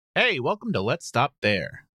Hey, welcome to Let's Stop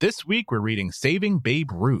There. This week we're reading Saving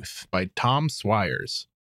Babe Ruth by Tom Swires.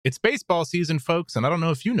 It's baseball season, folks, and I don't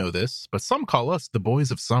know if you know this, but some call us the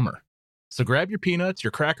boys of summer. So grab your peanuts,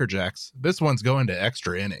 your Cracker Jacks. This one's going to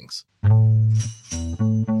extra innings.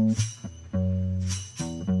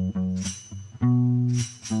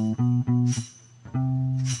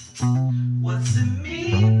 What's it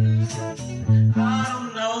mean? I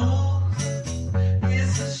don't know.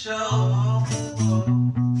 It's a show.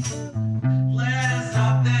 Let's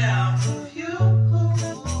stop there. I'm confused.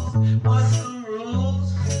 What's the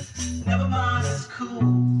rules? Never mind, it's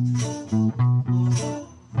cool.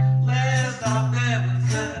 Let's stop there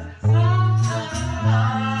because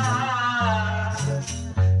I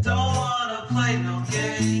don't wanna play no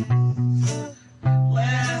game.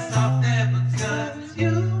 Let's stop there because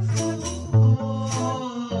you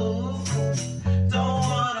don't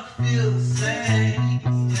wanna feel the same.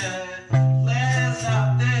 Yeah. Let's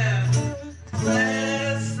stop there.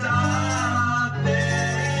 Let's stop there.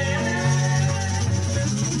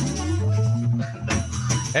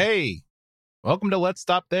 Hey, welcome to Let's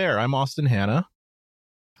Stop There. I'm Austin Hanna.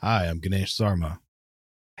 Hi, I'm Ganesh Sarma.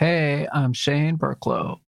 Hey, I'm Shane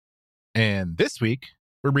Burklow. And this week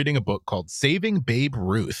we're reading a book called Saving Babe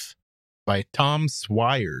Ruth by Tom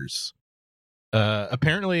Swires.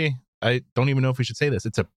 Apparently, I don't even know if we should say this.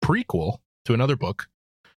 It's a prequel to another book,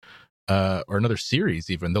 or another series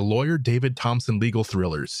even, the Lawyer David Thompson Legal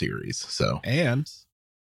Thrillers series. So, And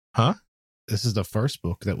Huh? this is the first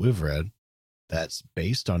book that we've read that's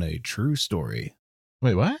based on a true story.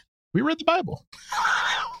 wait, what? We read the Bible.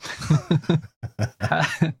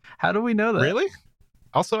 How do we know that? Really?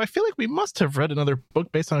 Also, I feel like we must have read another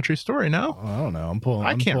book based on a true story. No, I don't know. I'm pulling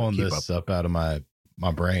I can't keep this up out of my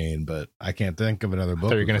brain, but I can't think of another I book.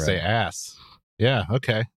 thought you were going we've to say read. ass. Yeah.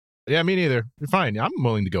 Okay. Yeah, me neither. Fine. I'm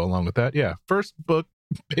willing to go along with that. Yeah. First book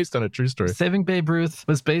based on a true story. Saving Babe Ruth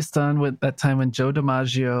was based on that time when Joe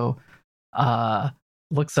DiMaggio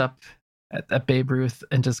looks up at Babe Ruth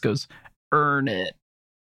and just goes, "Earn it,"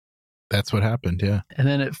 That's what happened. Yeah. and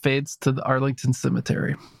then it fades to the Arlington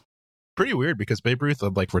Cemetery. Pretty weird because Babe Ruth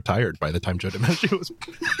had like retired by the time Joe DiMaggio was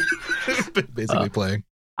basically playing.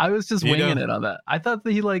 I was just You winging know- it on that. I thought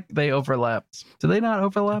that they overlapped. Do they not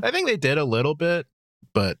overlap? I think they did a little bit,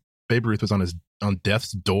 but Babe Ruth was on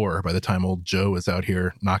death's door by the time old Joe was out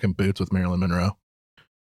here knocking boots with Marilyn Monroe.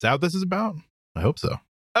 Is that what this is about? I hope so.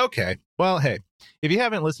 Okay. Well, hey, if you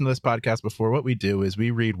haven't listened to this podcast before, what we do is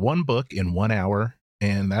we read one book in 1 hour,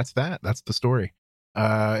 and that's that. That's the story.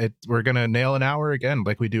 We're gonna nail an hour again,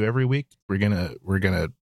 like we do every week. We're gonna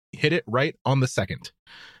hit it right on the second,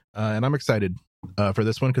 and I'm excited for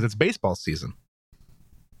this one because it's baseball season.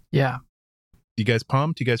 Yeah, You guys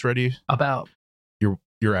pumped? You guys ready? about.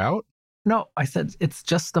 You're out? No, I said it's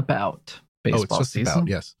just about baseball it's just season. about,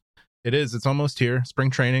 yes. It is. It's almost here.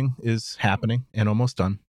 Spring training is happening and almost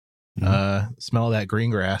done. Smell of that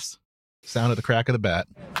green grass. Sound of the crack of the bat.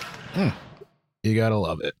 Mm. You gotta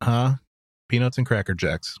love it, huh? Peanuts and Cracker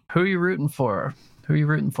Jacks. Who are you rooting for? Who are you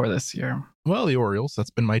rooting for this year? Well, the Orioles.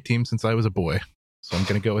 That's been my team since I was a boy. So I'm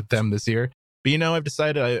gonna go with them this year. But I've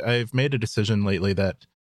decided, I've made a decision lately that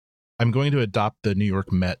I'm going to adopt the New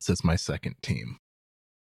York Mets as my second team.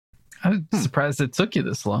 I'm surprised it took you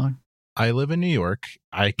this long. I live in New York.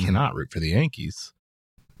 I cannot root for the Yankees.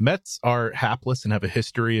 Mets are hapless and have a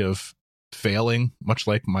history of failing, much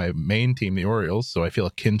like my main team, the Orioles. So I feel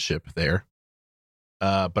a kinship there.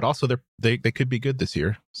 But also they could be good this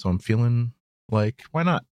year. So I'm feeling like, why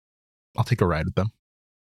not? I'll take a ride with them.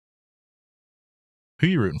 Who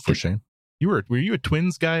you rooting for, Shane? Were you a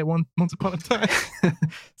Twins guy once upon a time?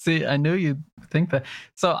 See, I knew you'd think that.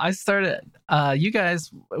 So I started, you guys,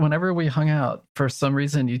 whenever we hung out, for some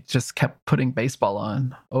reason, you just kept putting baseball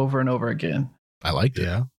on over and over again. I liked it.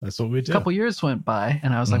 Yeah, that's what we A did. couple years went by,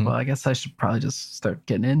 and I was Mhm. like, well, I guess I should probably just start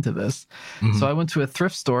getting into this. Mhm. So I went to a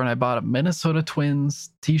thrift store and I bought a Minnesota Twins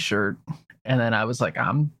t-shirt. And then I was like,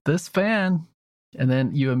 I'm this fan. And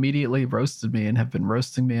then you immediately roasted me and have been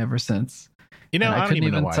roasting me ever since. I I don't couldn't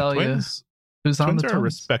even know even why. tell you Twins, who's on Twins the are a Twins.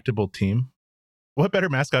 respectable team. What better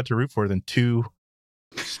mascot to root for than two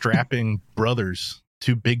strapping brothers,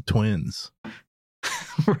 two big twins?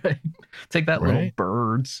 Right. Take that, little Right.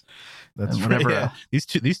 birds. That's And right. whenever Yeah.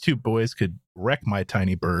 These two boys could wreck my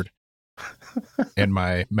tiny bird and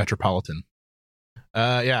my Metropolitan.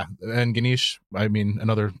 Yeah, and Ganesh, I mean,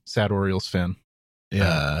 another sad Orioles fan.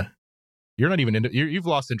 Yeah. You're not even into. You've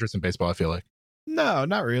lost interest in baseball. I feel like. No,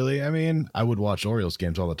 not really. I mean, I would watch Orioles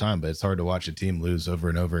games all the time, but it's hard to watch a team lose over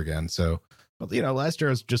and over again. So, last year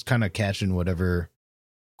I was just kind of catching whatever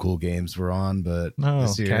cool games were on, but No,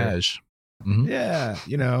 this year, cash. Mhm. Yeah,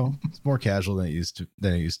 it's more casual than it used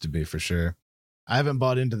to be for sure. I haven't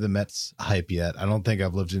bought into the Mets hype yet. I don't think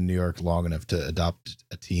I've lived in New York long enough to adopt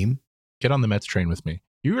a team. Get on the Mets train with me.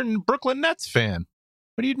 You're a Brooklyn Nets fan.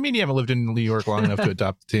 What do you mean you haven't lived in New York long enough to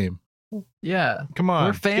adopt a team? Yeah, Come on.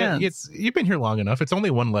 we're fans. You've been here long enough. It's only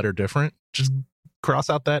one letter different. Just cross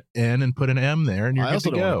out that N and put an M there, and you're I good also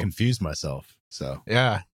to don't want go. to confuse myself. So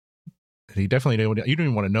Yeah. And you definitely don't. You don't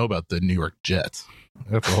even want to know about the New York Jets.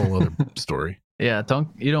 That's a whole other story. Yeah,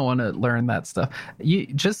 you don't want to learn that stuff. You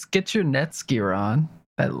just get your Nets gear on,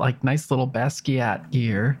 that like nice little Basquiat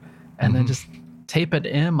gear, and then Mhm. just tape an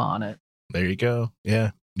M on it. There you go.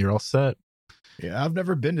 Yeah, you're all set. yeah, I've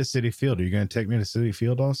never been to City Field. Are you going to take me to City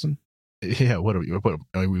Field, Austin? Yeah. What are we going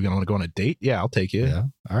to go on a date? Yeah, I'll take you. Yeah.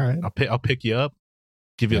 All right. I'll pick you up.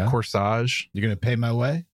 Give you Yeah. a corsage. You're going to pay my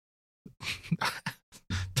way?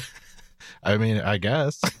 I mean, I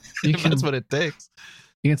guess You if can that's what it takes.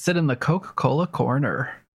 you can sit in the Coca-Cola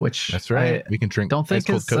corner, which That's right. We can I drink. don't think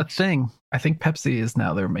ice-cold is a Cokes. thing. I think Pepsi is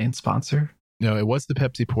now their main sponsor. No, it was the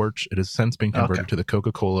Pepsi porch. It has since been converted Okay. to the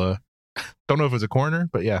Coca-Cola. Don't know if it was a corner,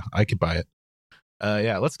 but yeah, I could buy it.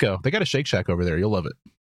 Yeah, let's go. They got a Shake Shack over there. You'll love it.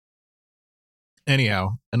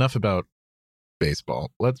 Anyhow, enough about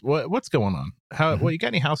baseball. What's going on? Mhm. You got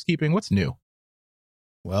any housekeeping? What's new?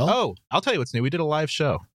 Well, Oh, I'll tell you what's new. We did a live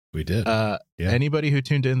show. we did. Yeah. Anybody who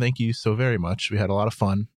tuned in, thank you so very much. We had a lot of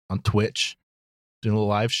fun on Twitch doing a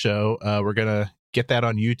live show. We're gonna get that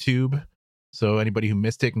on YouTube, so anybody who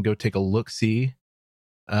missed it can go take a look see.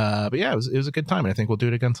 But yeah, it was a good time, and I think we'll do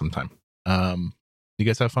it again sometime. You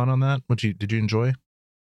guys have fun on that? Did you enjoy?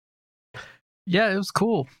 Yeah, it was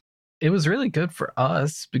cool. It was really good for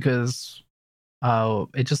us because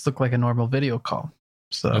it just looked like a normal video call.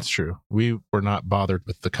 So That's true. We were not bothered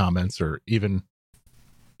with the comments or even,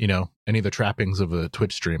 any of the trappings of a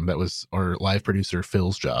Twitch stream. That was our live producer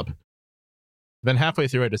Phil's job. Then halfway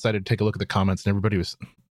through, I decided to take a look at the comments, and everybody was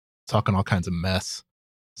talking all kinds of mess,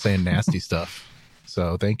 saying nasty stuff.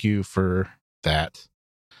 So thank you for that.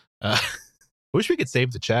 Wish we could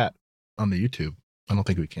save the chat on the YouTube. I don't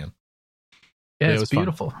think we can. yeah, it it's was fun.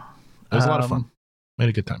 beautiful. It was a lot of fun. We had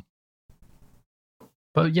a good time.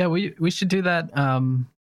 But yeah, we should do that.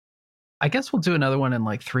 I guess we'll do another one in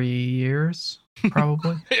like 3 years,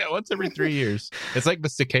 probably. Yeah, once every 3 years. It's like the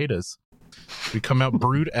cicadas. We come out,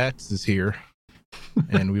 Brood X is here,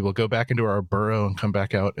 and we will go back into our burrow and come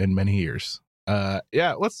back out in many years.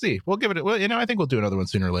 Yeah, let's see. We'll give it. Well, I think we'll do another one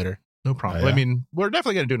sooner or later. No problem. Oh, yeah. I mean, we're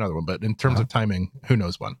definitely going to do another one, but in terms of timing, who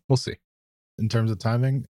knows when? We'll see. In terms of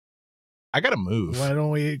timing, I got to move. why don't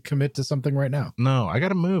we commit to something right now? No, I got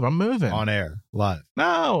to move. I'm moving. On air, live.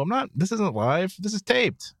 No, I'm not. This isn't live. This is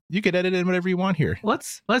taped. You could edit in whatever you want here.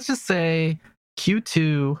 Let's just say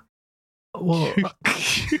Q2. Well,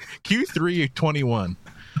 Q3 21.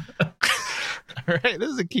 All right, this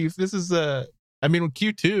is a Q. This is I mean, with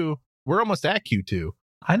Q2, we're almost at Q2.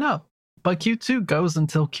 I know, but Q2 goes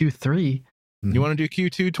until Q3. Mhm. You want to do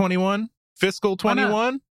Q2 21? Fiscal Why not?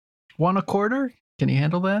 21? One a quarter? Can you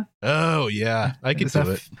handle that? Oh yeah, I can Does do that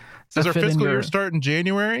it. f- Does our fit in fiscal your- year start in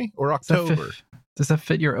January or does that October? Does that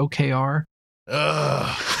fit your OKR?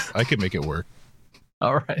 I can make it work.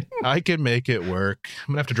 All right. I can make it work.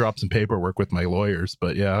 I'm gonna have to drop some paperwork with my lawyers,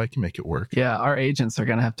 but yeah, I can make it work. Yeah, our agents are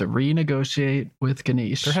gonna have to renegotiate with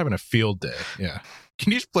Ganesh. They're having a field day. Yeah,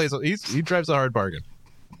 Ganesh plays. He drives a hard bargain.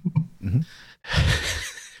 Mhm.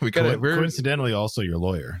 We got it. Coincidentally, also your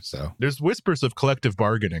lawyer. So There's whispers of collective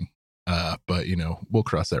bargaining, but we'll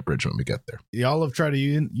cross that bridge when we get there. y'all have tried to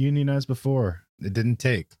unionize before. It didn't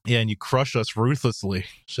take. Yeah, and you crush us ruthlessly.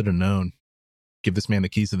 Should have known. Give this man the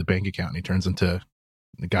keys to the bank account, and he turns into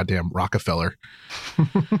the goddamn Rockefeller.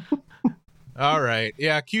 All right,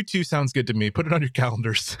 yeah, Q2 sounds good to me. Put it on your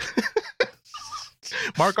calendars.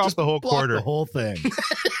 Mark off Just the whole block quarter. the whole thing.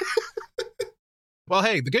 Well,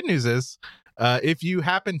 hey, the good news is, if you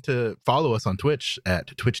happen to follow us on Twitch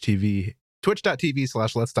at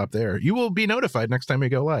twitch.tv/Let's Stop There, you will be notified next time we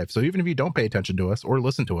go live. So even if you don't pay attention to us or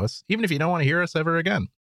listen to us, even if you don't want to hear us ever again,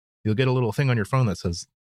 you'll get a little thing on your phone that says,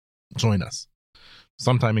 join us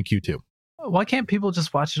sometime in Q2. Why can't people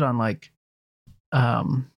just watch it on like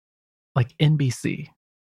NBC?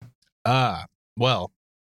 Well,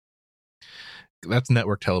 that's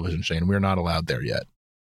network television, Shane. We're not allowed there yet.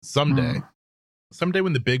 Someday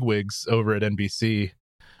when the bigwigs over at NBC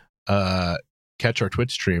catch our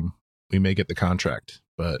Twitch stream, we may get the contract.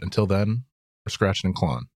 But until then, we're scratching and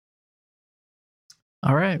clawing.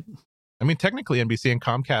 All right. I mean, technically, NBC and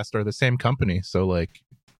Comcast are the same company. So, like,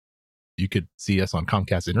 you could see us on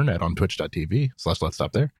Comcast Internet on twitch.tv/Let's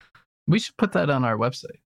Stop There. We should put that on our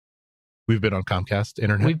website. We've been on Comcast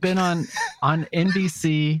internet. We've been on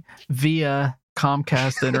NBC via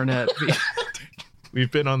Comcast internet.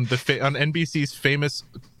 We've been on on NBC's famous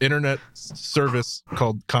internet service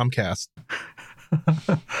called Comcast.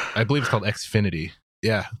 I believe it's called Xfinity.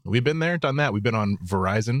 Yeah, we've been there, done that. We've been on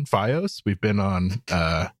Verizon, Fios. We've been on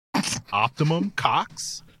Optimum,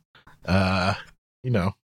 Cox. We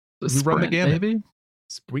run the Sprint, gamut. maybe.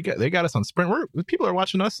 They got us on Sprint. People are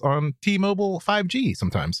watching us on T-Mobile 5G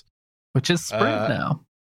sometimes. Which is Sprint now.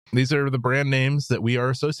 These are the brand names that we are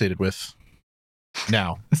associated with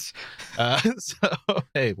now. So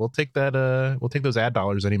hey, we'll take that. We'll take those ad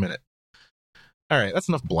dollars any minute. All right, that's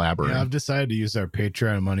enough blabbering. Yeah, I've decided to use our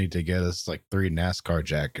Patreon money to get us like 3 NASCAR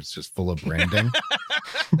jackets just full of branding.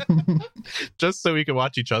 Just so we can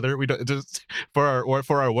watch each other. We don't just for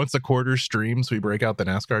our once a quarter streams. We break out the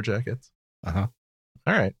NASCAR jackets. Uh-huh.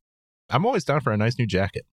 All right, I'm always down for a nice new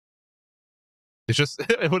jacket. It's just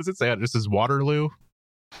what does it say? It just says Waterloo,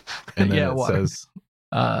 and then Yeah, it says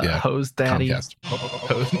Hose Daddy.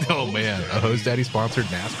 Comcast. Oh man, a Hose Daddy sponsored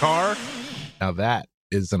NASCAR. Now that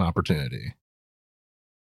is an opportunity.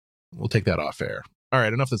 We'll take that off air. All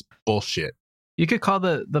right, enough of this bullshit. You could call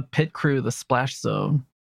the pit crew the splash zone.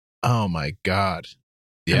 Oh my god.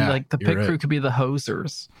 And Yeah, like the you're pit crew right. could be the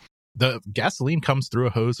hosers. The gasoline comes through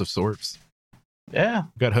a hose of sorts. Yeah.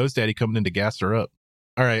 We've got Hose Daddy coming in to gas her up.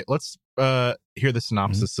 All right, let's hear the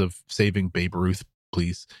synopsis of Saving Babe Ruth,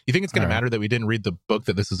 please. You think it's going All to right. matter that we didn't read the book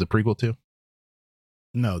that this is a prequel to?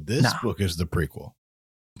 No, this No. book is the prequel.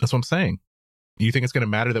 That's what I'm saying. You think it's going to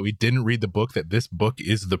matter that we didn't read the book that this book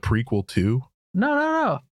is the prequel to?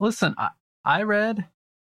 No. Listen, I read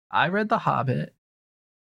The Hobbit,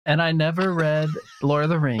 and I never read Lord of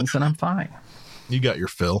the Rings, and I'm fine. You got your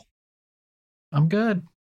fill. I'm good.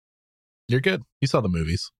 You're good. You saw the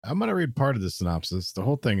movies. I'm going to read part of the synopsis. The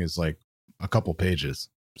whole thing is like a couple pages.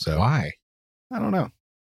 So Why? I don't know.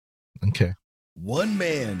 Okay. One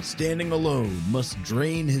man standing alone must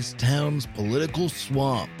drain his town's political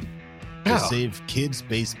swamp to Oh. save kids'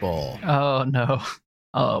 baseball. Oh no.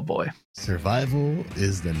 Oh boy. Survival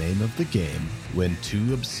is the name of the game when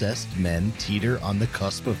 2 obsessed men teeter on the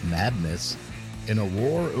cusp of madness in a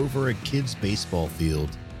war over a kid's baseball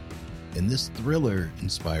field. In this thriller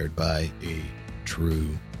inspired by a true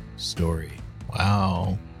story.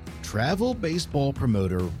 Wow. Travel baseball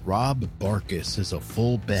promoter Rob Barkus is a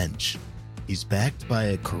full bench. He's backed by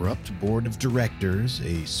a corrupt board of directors,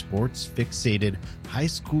 a sports-fixated high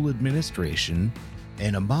school administration,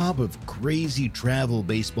 and a mob of crazy travel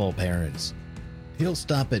baseball parents. He'll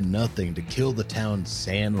stop at nothing to kill the town's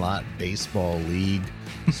Sandlot Baseball League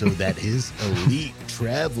so that his elite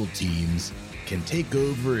travel teams can take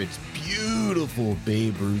over its beautiful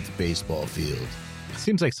Babe Ruth baseball field.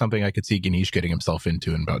 Seems like something I could see Ganesh getting himself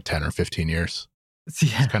into in about 10 or 15 years.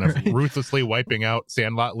 Yeah, Kind of right. ruthlessly wiping out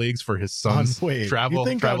Sandlot leagues for his son's travel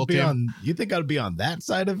you team. you think I'd be on that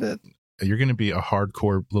side of it? You're going to be a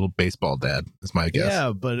hardcore little baseball dad, is my guess.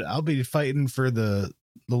 Yeah, but I'll be fighting for the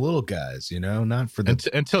little guys, not for the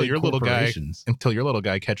Until big your little guy corporations. until your little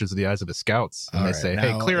guy catches the eyes of the scouts and All they right, say,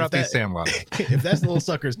 "Hey, now, clear if out these that- sandlots." If that little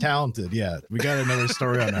sucker's talented, yeah, we got another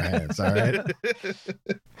story on our hands. All right.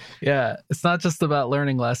 Yeah, it's not just about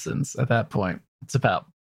learning lessons at that point. It's about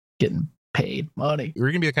getting paid money. You're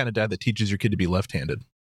gonna be the kind of dad that teaches your kid to be left-handed,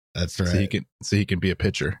 That's so he can be a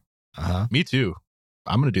pitcher. Uh-huh. Me too.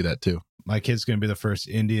 I'm gonna do that too, My kid's going to be the first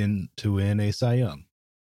Indian to win a Cy Young.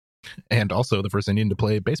 and also the first Indian to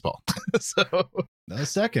play baseball. So The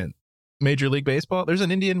second, Major League Baseball. There's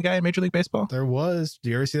an Indian guy in Major League Baseball. there was. Do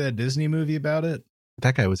you ever see that Disney movie about it?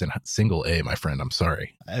 That guy was in single A, my friend. I'm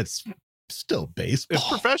sorry. It's still baseball. It's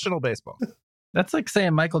professional baseball. That's like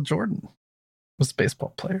saying Michael Jordan was a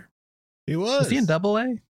baseball player. He was. Was he in Double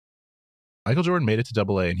A? Michael Jordan made it to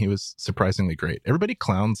Double A, and he was surprisingly great. Everybody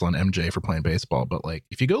clowns on MJ for playing baseball, but like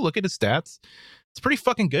if you go look at his stats, it's pretty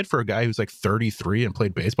fucking good for a guy who's like 33 and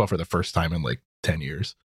played baseball for the first time in like 10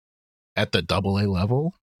 years. At the Double A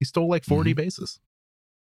level, he stole like 40 bases.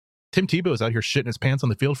 Tim Tebow is out here shitting his pants on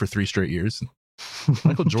the field for 3 straight years.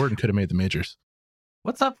 Michael Jordan could have made the majors.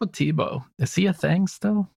 What's up with Tebow? Is he a thing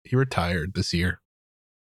still? He retired this year.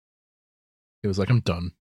 He was like, I'm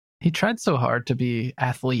done. He tried so hard to be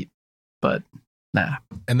athlete, but nah.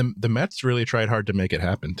 And the Mets really tried hard to make it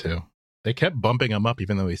happen too. They kept bumping him up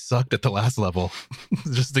even though he sucked at the last level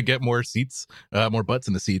just to get more seats, more butts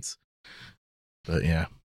in the seats. But yeah,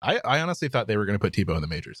 I honestly thought they were going to put Tebow in the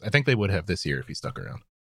majors. I think they would have this year if he stuck around.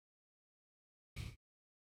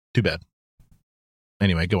 Too bad.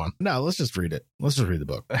 Anyway, go on. No, let's just read it. Let's just read the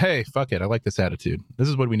book. Hey, fuck it. I like this attitude. This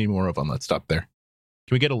is what we need more of on Let's Stop There.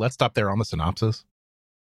 Can we get a Let's Stop There on the synopsis?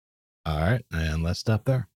 All right. And let's stop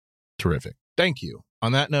there. Terrific. Thank you.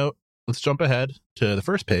 On that note, let's jump ahead to the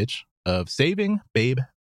first page of Saving Babe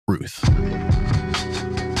Ruth.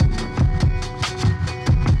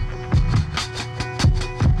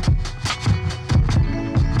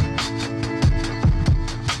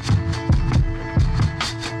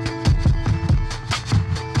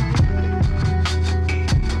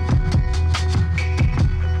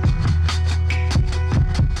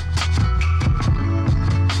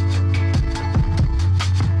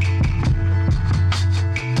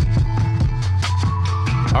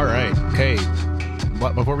 All right. Okay.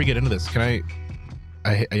 Before we get into this, can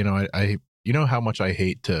I you know how much I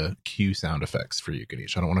hate to cue sound effects for you,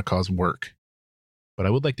 Ganesh. I don't want to cause work, but I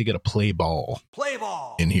would like to get a play ball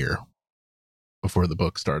in here before the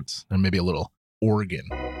book starts, and maybe a little organ.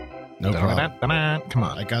 No problem. Come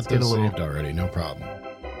on. I got get those saved already. No problem.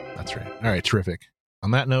 That's right. All right. Terrific.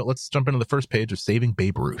 On that note, let's jump into the first page of Saving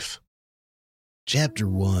Babe Ruth. Chapter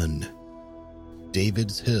 1.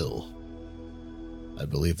 David's Hill. I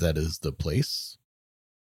believe that is the place.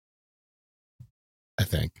 I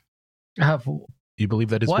think. You believe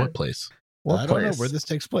that is what place? I don't know where this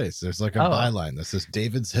takes place. There's like a byline that says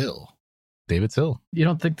David's Hill. David's Hill. You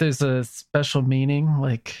don't think there's a special meaning,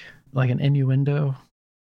 like an innuendo?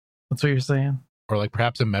 That's what you're saying? Or like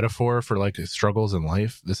perhaps a metaphor for like his struggles in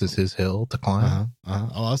life. This is his hill to climb. Oh,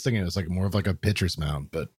 I was thinking it was like more of like a pitcher's mound,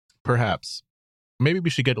 but perhaps. Maybe we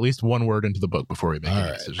should get at least one word into the book before we make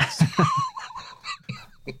any decisions.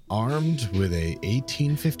 Armed with a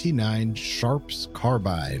 1859 Sharps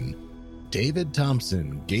carbine, David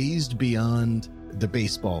Thompson gazed beyond the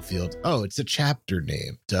baseball field. Oh, it's a chapter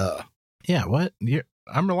name. Duh. Yeah, what? We're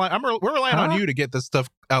relying on you to get this stuff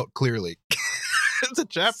out clearly. It's a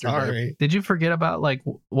chapter. Sorry. Name. Did you forget about like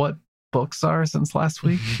what books are since last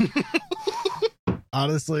week?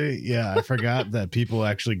 Honestly, yeah, I forgot that people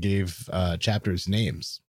actually gave chapters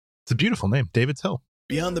names. It's a beautiful name, David's Hill.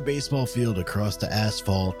 Beyond the baseball field, across the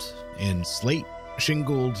asphalt and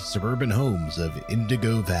slate-shingled suburban homes of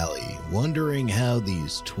Indigo Valley, wondering how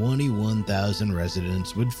these 21,000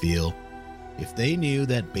 residents would feel if they knew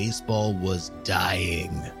that baseball was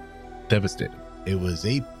dying. Devastated. It was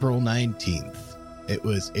April 19th. It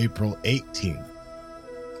was April 18th.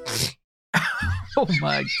 Oh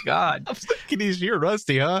my God. I'm thinking you're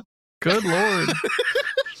rusty, huh? Good Lord.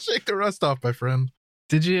 Shake the rust off, my friend.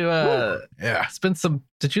 Did you spend some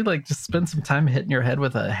time hitting your head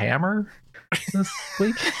with a hammer this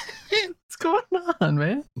week? What's going on,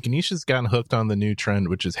 man? Ganesh has gotten hooked on the new trend,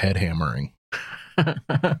 which is head hammering.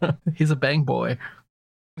 He's a bang boy.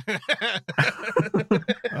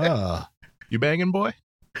 You banging, boy?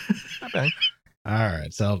 I bang. All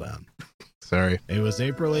right, settle down. Sorry. It was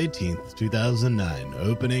April 18th, 2009,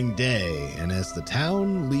 opening day, and as the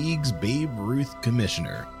Town League's Babe Ruth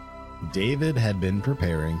commissioner, David had been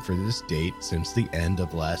preparing for this date since the end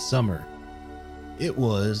of last summer. It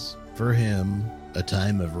was, for him, a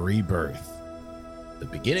time of rebirth. The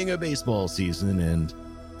beginning of baseball season and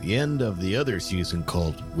the end of the other season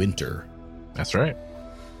called winter. That's right.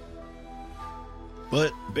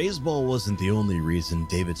 But baseball wasn't the only reason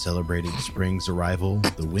David celebrated spring's arrival.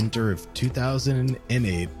 The winter of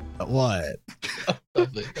 2008. What?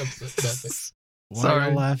 Nothing. Why are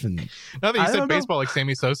you laughing? Nothing. You said baseball like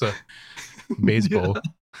Sammy Sosa. Baseball.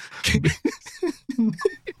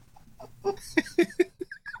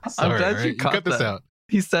 I'm glad you cut this out.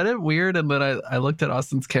 He said it weird, and then I looked at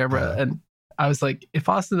Austin's camera, and I was like, if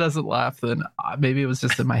Austin doesn't laugh, then maybe it was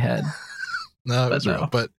just in my head. No, it was real.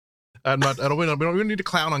 But we don't need to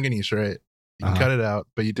clown on Ganesh, right? You can cut it out,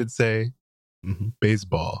 but you did say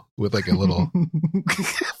baseball with like a little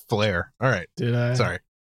flair. All right. Did I? Sorry.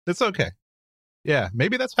 It's okay. Yeah,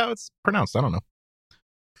 maybe that's how it's pronounced. I don't know.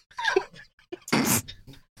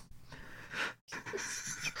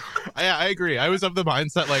 Yeah, I agree. I was of the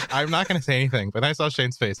mindset like I'm not going to say anything, but I saw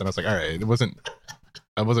Shane's face and I was like, all right,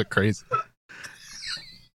 I wasn't crazy.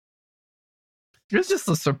 It was just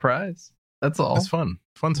a surprise. That's all. It's fun.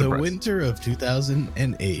 Fun surprise. The winter of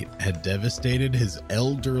 2008 had devastated his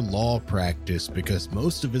elder law practice because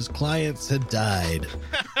most of his clients had died.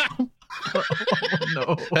 Oh,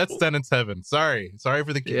 no. That's sentence heaven. Sorry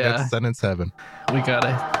for the kid. Yeah. That's sentence heaven. We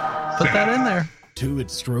gotta put that in there. Two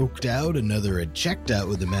had stroked out, another had checked out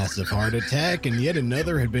with a massive heart attack, and yet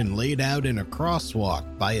another had been laid out in a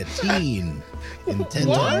crosswalk by a teen, intent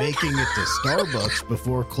on making it to Starbucks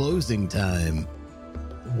before closing time.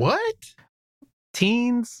 What?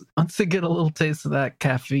 Teens, once they get a little taste of that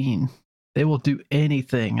caffeine, they will do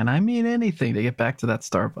anything, and I mean anything, to get back to that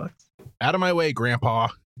Starbucks. Out of my way, Grandpa.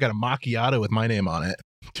 Got a macchiato with my name on it.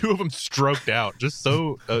 Two of them stroked out. Just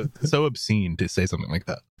so obscene to say something like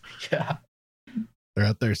that. Yeah. They're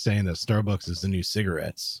out there saying that Starbucks is the new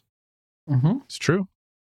cigarettes. Mm-hmm. It's true.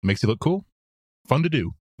 Makes you look cool. Fun to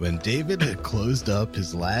do. When David had closed up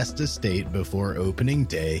his last estate before opening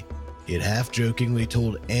day, he had half-jokingly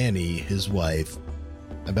told Annie, his wife,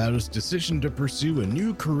 about his decision to pursue a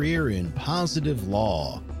new career in positive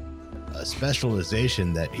law, a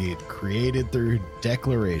specialization that he had created through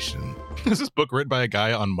declaration. Is this book written by a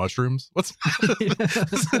guy on mushrooms? What's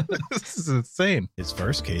this is insane. His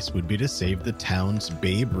first case would be to save the town's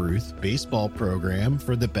Babe Ruth baseball program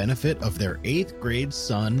for the benefit of their 8th grade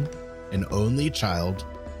son and only child,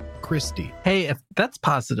 Christy. Hey, if that's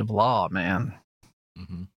positive law, man.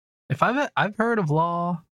 Mm-hmm. If I've heard of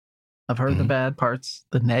law, I've heard the bad parts,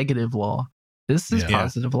 the negative law. This is Yeah.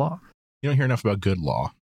 positive law. You don't hear enough about good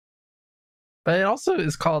law. But it also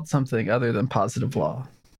is called something other than positive law.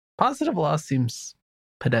 Positive law seems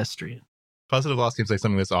pedestrian. Positive law seems like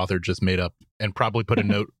something this author just made up and probably put a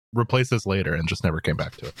note, replace this later, and just never came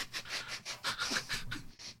back to it.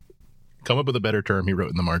 Come up with a better term he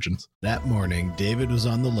wrote in the margins. That morning, David was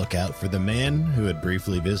on the lookout for the man who had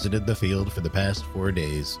briefly visited the field for the past 4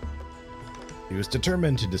 days. He was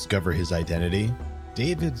determined to discover his identity.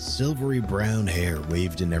 David's silvery brown hair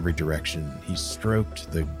waved in every direction. He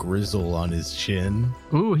stroked the grizzle on his chin.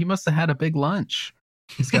 Ooh, he must have had a big lunch.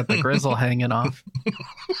 He's got the grizzle hanging off.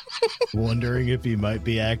 Wondering if he might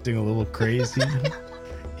be acting a little crazy.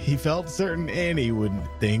 He felt certain Annie would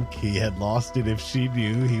think he had lost it if she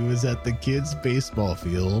knew he was at the kids' baseball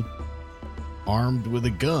field, armed with a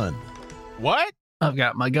gun. What? I've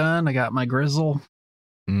got my gun, I got my grizzle,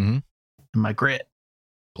 Mm-hmm. and my grit.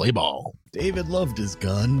 Play ball. David loved his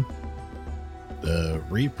gun. The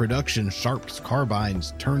reproduction Sharps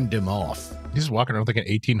carbines turned him off. He's just walking around with like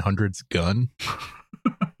an 1800s gun.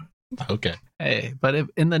 Okay. Hey, but if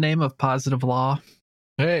in the name of positive law,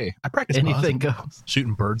 Hey, I practice anything positive- goes.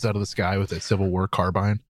 shooting birds out of the sky with a Civil War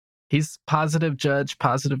carbine. He's positive judge,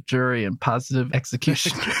 positive jury, and positive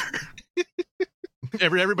executioner.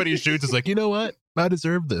 Everybody who shoots is like, you know what? I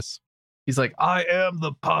deserve this. He's like, I am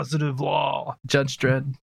the positive law. Judge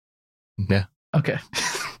Dredd. Yeah. Okay.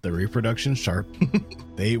 The reproduction Sharp,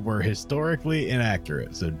 they were historically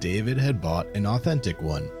inaccurate, so David had bought an authentic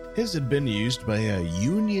one. His had been used by a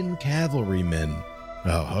Union cavalryman.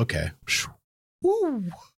 Oh, okay. Woo.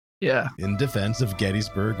 Yeah. In defense of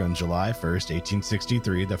Gettysburg on July 1st,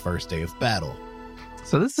 1863, the first day of battle.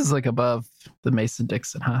 So this is like above the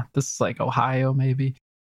Mason-Dixon, huh? This is like Ohio, maybe.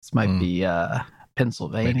 This might be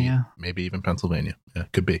Pennsylvania. Maybe even Pennsylvania. Yeah,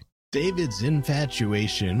 could be. David's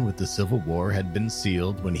infatuation with the Civil War had been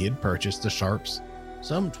sealed when he had purchased the Sharps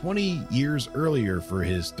some 20 years earlier for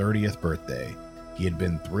his 30th birthday. He had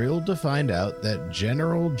been thrilled to find out that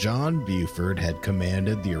General John Buford had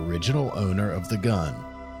commanded the original owner of the gun.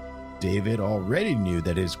 David already knew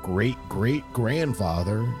that his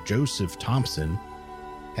great-great-grandfather, Joseph Thompson,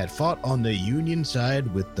 had fought on the Union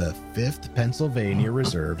side with the 5th Pennsylvania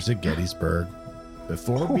Reserves at Gettysburg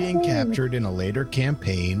before being captured in a later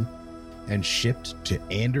campaign and shipped to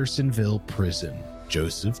Andersonville Prison.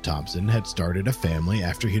 Joseph Thompson had started a family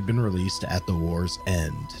after he'd been released at the war's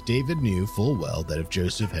end. David knew full well that if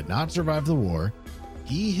Joseph had not survived the war,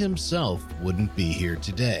 he himself wouldn't be here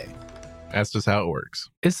today. That's just how it works.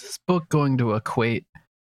 Is this book going to equate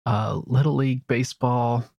Little League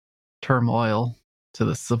baseball turmoil to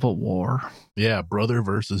the Civil War? Yeah, brother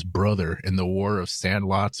versus brother in the war of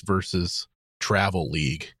Sandlots versus Travel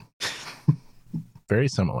League. Very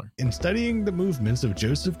similar. In studying the movements of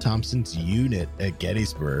Joseph Thompson's unit at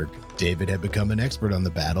Gettysburg, David had become an expert on the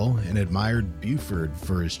battle and admired Buford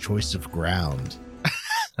for his choice of ground.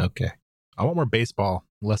 Okay. I want more baseball,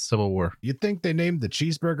 less Civil War. You'd think they named the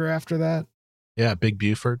cheeseburger after that? Yeah, Big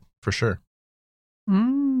Buford, for sure.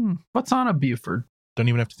 What's on a Buford? Don't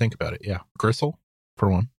even have to think about it. Yeah. Gristle, for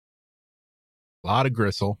one. A lot of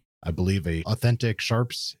gristle. I believe a authentic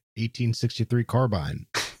Sharps 1863 carbine.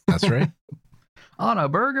 That's right. On a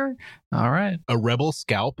burger? All right. A Rebel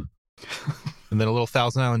scalp. And then a little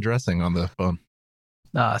Thousand Island dressing on the bone.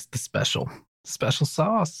 It's the special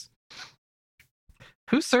sauce.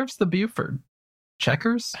 Who serves the Buford?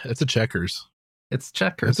 Checkers? It's a Checkers. It's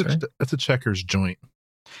Checkers, right? It's a Checkers joint.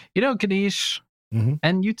 You know, Ganesh,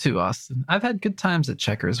 and you too, Austin. I've had good times at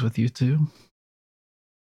Checkers with you two.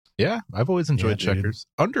 Yeah, I've always enjoyed Yeah, dude. Checkers.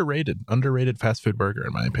 Underrated fast food burger,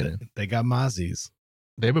 in my opinion. They got Mozzies.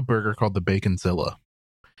 They have a burger called the Baconzilla.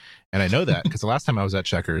 And I know that because the last time I was at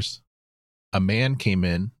Checkers, a man came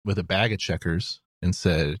in with a bag of Checkers and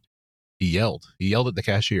said, he yelled at the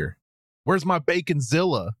cashier, "Where's my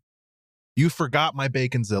Baconzilla? You forgot my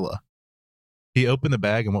Baconzilla." He opened the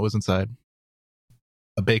bag and what was inside?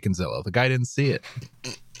 A Baconzilla. The guy didn't see it.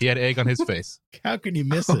 He had egg on his face. How can you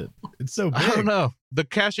miss it? It's so big. I don't know. The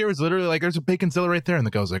cashier was literally like, "There's a Baconzilla right there," and the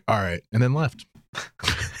guy was like, "All right," and then left.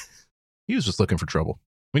 He was just looking for trouble.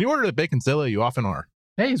 When you order a Baconzilla, you often are.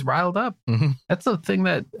 Hey, he's riled up. Mm-hmm. That's the thing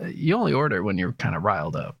that you only order when you're kind of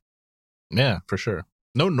riled up. Yeah, for sure.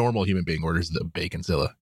 No normal human being orders the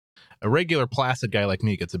Baconzilla. A regular placid guy like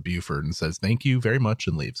me gets a Buford and says, "Thank you very much,"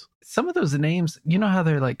 and leaves. Some of those names, you know how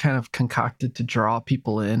they're like kind of concocted to draw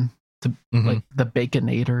people in to Mhm. like the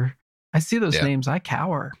Baconator. I see those Yeah. names, I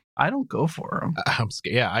cower. I don't go for them. I'm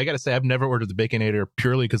scared. Yeah, I got to say, I've never ordered the Baconator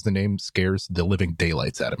purely because the name scares the living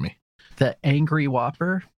daylights out of me. The Angry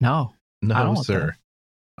Whopper? No. I No, don't want sir.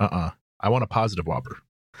 I want a positive Whopper.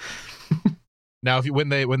 Now, if you, when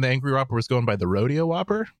the Angry Whopper was going by the Rodeo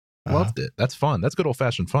Whopper, loved it. That's fun. That's good old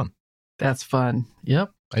fashioned fun. That's fun.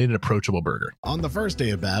 Yep. I need an approachable burger. On the first day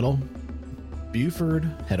of battle, Buford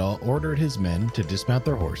had all ordered his men to dismount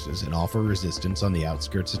their horses and offer resistance on the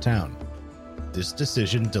outskirts of town. This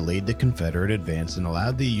decision delayed the Confederate advance and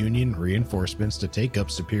allowed the Union reinforcements to take up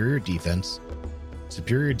superior defensive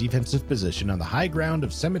position on the high ground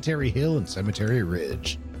of Cemetery Hill and Cemetery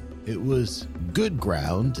Ridge. It was good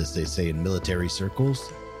ground, as they say in military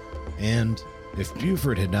circles, and if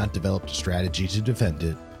Buford had not developed a strategy to defend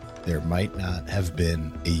it, there might not have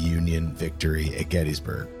been a Union victory at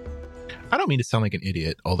Gettysburg. I don't mean to sound like an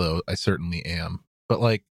idiot, although I certainly am. But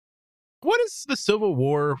like, what is the Civil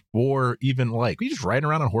War even like? Are you just riding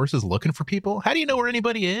around on horses looking for people? How do you know where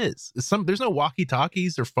anybody is? There's no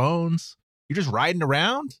walkie-talkies or phones. You're just riding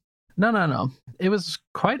around? No. It was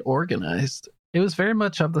quite organized. It was very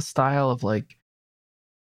much of the style of like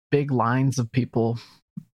big lines of people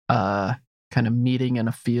kind of meeting in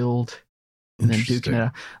a field and then duking it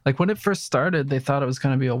out. Like when it first started, they thought it was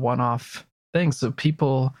going to be a one-off thing. So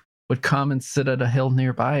people would come and sit at a hill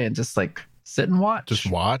nearby and just like sit and watch. Just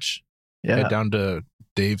watch? Yeah. Head down to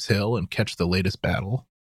Dave's Hill and catch the latest battle?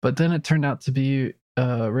 But then it turned out to be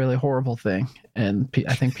a really horrible thing. And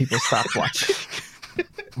I think people stopped watching.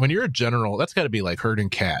 When you're a general, that's got to be like herding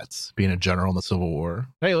cats, being a general in the Civil War.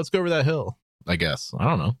 Hey, let's go over that hill, I guess. I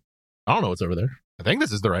don't know what's over there. I think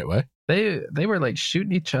this is the right way. They were like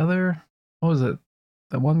shooting each other. What was it?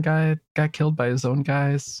 The one guy got killed by his own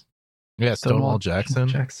guys. Yeah, Stonewall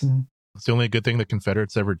Jackson. It's the only good thing the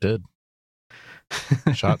Confederates ever did.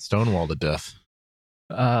 Shot Stonewall to death.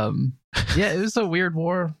 Yeah, it was a weird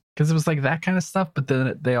war because it was like that kind of stuff, but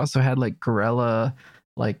then they also had like guerrilla,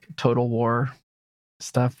 like total war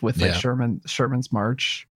stuff with like Sherman's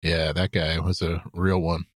March. Yeah, that guy was a real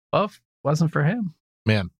one. Well, wasn't for him.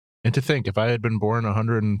 Man, and to think if I had been born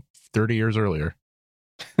 130 years earlier,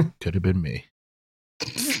 could have been me.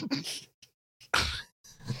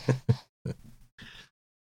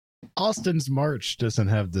 Austin's March doesn't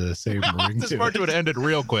have the same ring This to March it. would have ended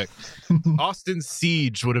real quick. Austin's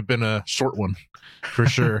Siege would have been a short one for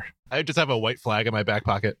sure. I just have a white flag in my back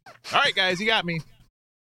pocket. All right, guys, you got me.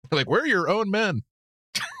 Like, we're your own men.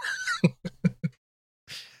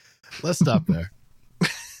 Let's stop there.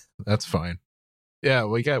 That's fine. Yeah,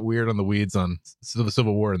 we got weird on the weeds on the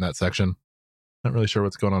Civil War in that section. Not really sure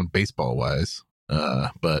what's going on baseball wise,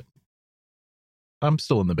 but I'm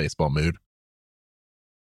still in the baseball mood.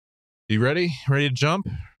 You ready? Ready to jump?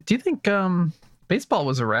 Do you think baseball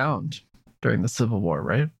was around during the Civil War,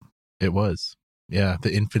 right? It was. Yeah,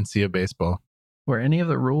 the infancy of baseball. Were any of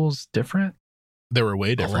the rules different? They were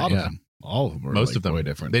way different. A lot Yeah. of them. All of them were Most of them way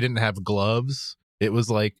different. They didn't have gloves. It was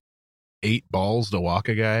like 8 balls to walk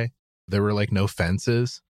a guy. There were like no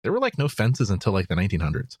fences. There were like no fences until like the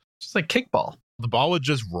 1900s. Just like kickball. The ball would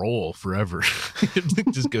just roll forever.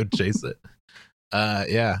 Just go chase it.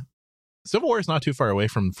 Yeah. Civil War is not too far away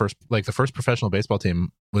from the first professional baseball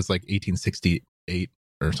team was like 1868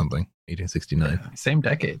 or something. 1869. Same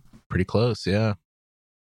decade. Pretty close, yeah.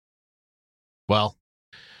 Well,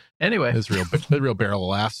 anyway, it's a real barrel of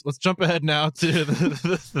laughs. Let's jump ahead now to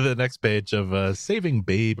the next page of Saving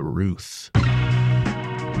Babe Ruth.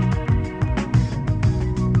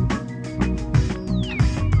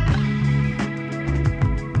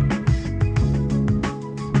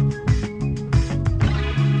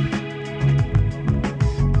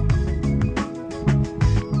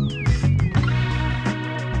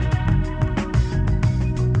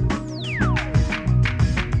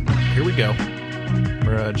 Here we go.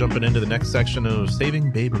 We're jumping into the next section of Saving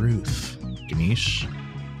Babe Ruth. Ganesh.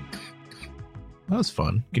 That was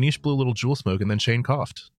fun. Ganesh blew a little jewel smoke and then Shane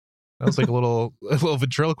coughed. That was like a little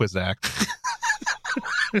ventriloquist act.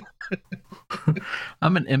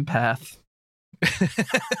 I'm an empath.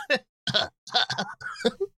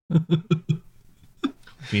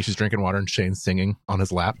 Ganesh is drinking water and Shane's singing on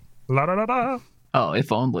his lap. La da da da. Oh,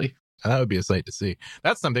 if only. That would be a sight to see.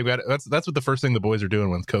 That's something. That's what the first thing the boys are doing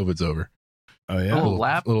when COVID's over. Oh yeah. Oh.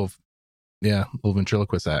 Little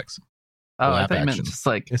ventriloquist acts. Oh, I Lap thought you meant action. just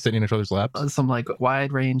like Sitting in each other's laps. some like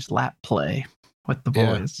wide range lap play with the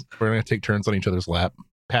Yeah. boys. We're gonna take turns on each other's lap,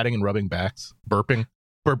 patting and rubbing backs, burping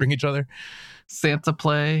each other. Santa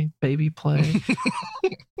play, baby play.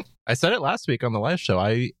 I said it last week on the live show.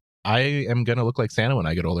 I am gonna look like Santa when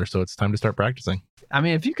I get older, so it's time to start practicing. I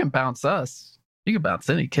mean, if you can bounce us, you can bounce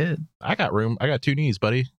any kid. I got room. I got 2 knees,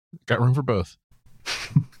 buddy. Got room for both.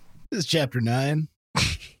 This is chapter 9,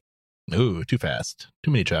 Ooh, too fast.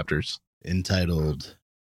 Too many chapters. entitled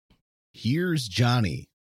Here's Johnny.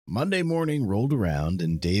 Monday morning rolled around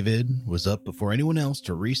and David was up before anyone else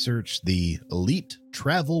to research the Elite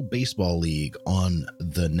Travel Baseball League on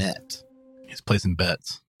the net. He's placing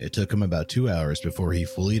bets. It took him about 2 hours before he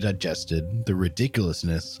fully digested the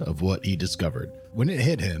ridiculousness of what he discovered. When it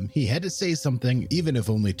hit him, he had to say something, even if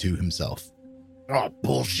only to himself. Oh,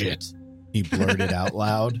 bullshit, he blurted out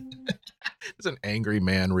loud. It's an angry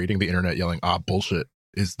man reading the internet yelling, bullshit,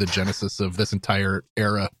 is the genesis of this entire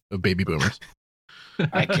era of baby boomers.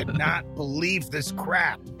 I cannot believe this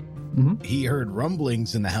crap. Mhm. He heard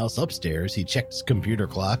rumblings in the house upstairs. He checked his computer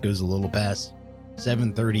clock. It was a little past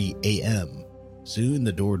 7:30 a.m. Soon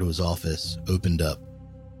the door to his office opened up.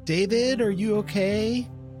 David, are you okay?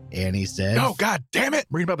 Annie said. Oh, God damn it.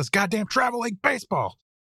 I'm reading about this goddamn travel league baseball.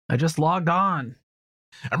 I just logged on.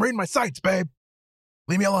 I'm reading my sites, babe.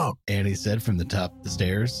 Leave me alone. Annie said from the top of the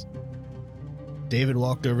stairs. David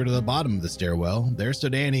walked over to the bottom of the stairwell. There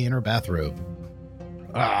stood Annie in her bathrobe.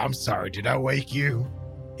 I'm sorry, did I wake you?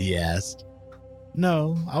 He asked.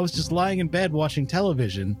 No, I was just lying in bed watching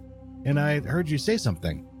television, and I heard you say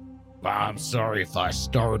something. I'm sorry if I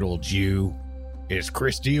startled you. Is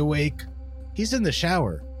Christy awake? He's in the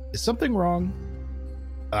shower. Is something wrong?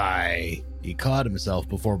 He caught himself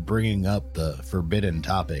before bringing up the forbidden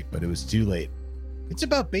topic, but it was too late. It's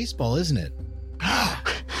about baseball, isn't it?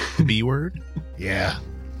 B word? Yeah,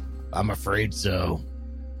 I'm afraid so.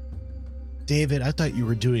 David, I thought you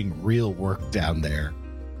were doing real work down there.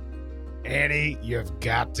 Annie, you've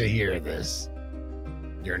got to hear this.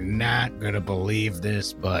 You're not going to believe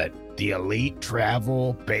this, but the Elite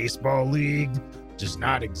Travel Baseball League does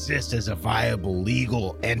not exist as a viable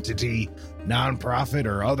legal entity, nonprofit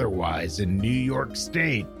or otherwise, in New York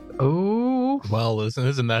State. Oh, Well, listen,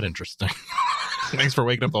 isn't that interesting? Thanks for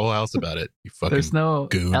waking up the whole house about it. You fucking there's no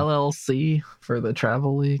goon. LLC for the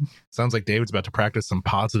travel league. Sounds like David's about to practice some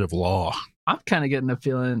positive law. I'm kind of getting a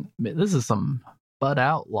feeling this is some butt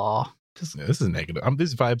out law. Just Yeah, this is negative.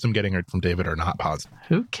 These vibes I'm getting from David are not positive.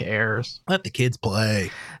 who cares? Let the kids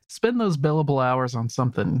play. Spend those billable hours on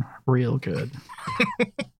something real good.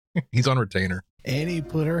 He's on retainer. Annie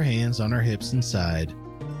put her hands on her hips and sighed.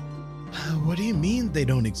 What do you mean they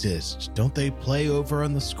don't exist? Don't they play over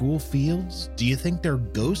on the school fields? Do you think they're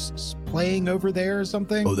ghosts playing over there or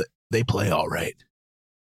something? Oh, they play all right.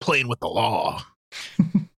 Playing with the law.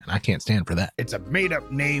 And I can't stand for that. It's a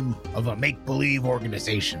made-up name of a make-believe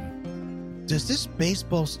organization. Does this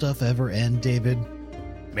baseball stuff ever end, David?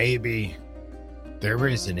 Maybe. There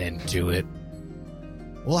is an end to it.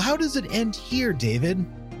 Well, how does it end here, David?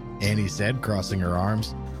 Annie said, crossing her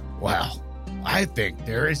arms. Well, I think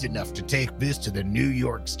there is enough to take this to the New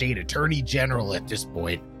York State Attorney General at this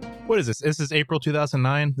point. What is this? This is April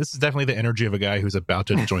 2009. This is definitely the energy of a guy who's about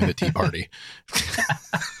to join the Tea Party.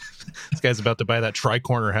 This guy's about to buy that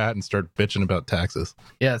tri-corner hat and start bitching about taxes.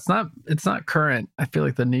 Yeah, it's not current. I feel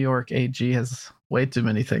like the New York AG has way too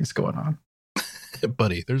many things going on.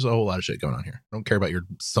 Buddy, there's a whole lot of shit going on here. I don't care about your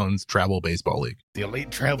son's travel baseball league. The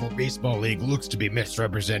Elite Travel Baseball League looks to be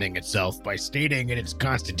misrepresenting itself by stating in its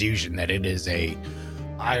constitution that it is a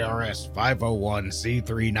IRS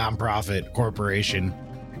 501c3 nonprofit corporation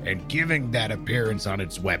and giving that appearance on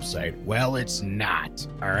its website. Well, it's not,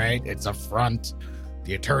 all right? It's a front.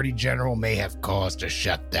 The Attorney General may have cause to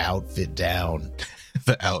shut the outfit down.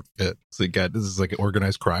 The outfit. So this is like an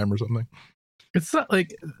organized crime or something. It's not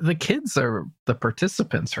like the kids are the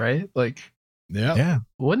participants, right? Like, Yeah.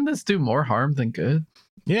 wouldn't this do more harm than good?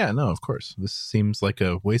 Yeah, no, of course. This seems like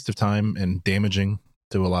a waste of time and damaging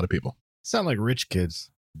to a lot of people. Sound like rich kids.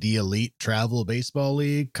 The Elite Travel Baseball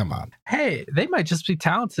League? Come on. Hey, they might just be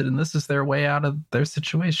talented and this is their way out of their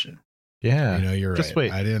situation. Yeah. You know, you're Just right.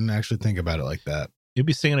 wait. I didn't actually think about it like that. You'll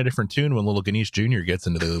be singing a different tune when little Ganesh Jr. gets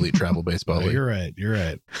into the Elite Travel Baseball No, League. you're right. You're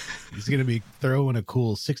right. He's going to be throwing a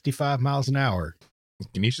cool 65 miles an hour.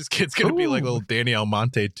 Ganesh's kid's going to be like Ooh. little Danny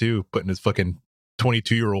Almonte, too, putting his fucking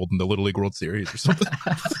 22-year-old in the Little League World Series or something.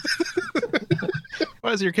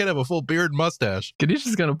 Why does your kid have a full beard and mustache? Ganesh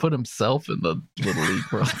is going to put himself in the Little League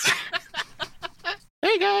world.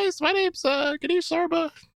 Hey, guys, my name's Ganesh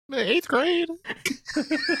Sarma, 8th grade.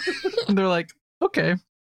 And they're like, okay.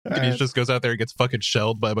 Ganesh just goes out there and gets fucking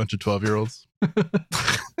shelled by a bunch of 12-year-olds.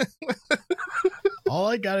 All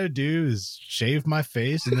I gotta do is shave my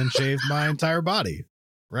face and then shave my entire body,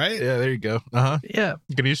 right? Yeah, there you go. Yeah.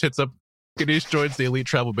 Ganesh joins the Elite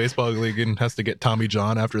Travel Baseball League and has to get Tommy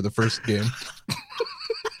John after the first game.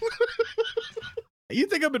 You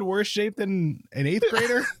think I'm in worse shape than an 8th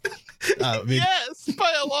grader? Yes,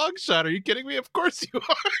 by a long shot. Are you kidding me? Of course you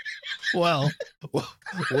are. Well,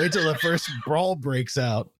 wait till the first brawl breaks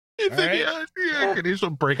out. You think, yeah, Ganesh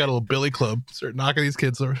will break out a little billy club, start knocking these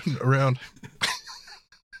kids around.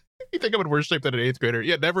 You think I'm in worse shape than an 8th grader?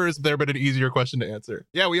 Yeah, never has there been an easier question to answer.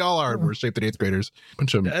 Yeah, we all are in worse shape than 8th graders.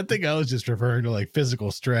 I think I was just referring to like physical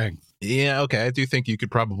strength. Yeah, okay. I do think you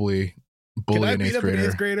could probably bully an 8th grader.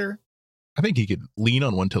 An 8th grader? I think he could lean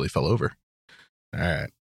on one till he fell over. All right.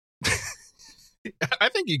 I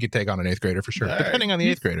think you could take on an 8th grader for sure, All depending right. on the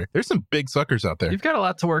 8th grader. There's some big suckers out there. You've got a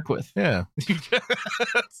lot to work with. Yeah. You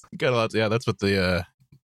got a lot. Yeah, that's what the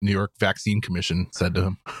New York Vaccine Commission said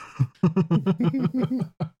to him.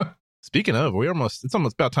 Speaking of, it's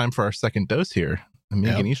almost about time for our second dose here. I mean,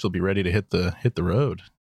 Yep. Ganesh will be ready to hit the road.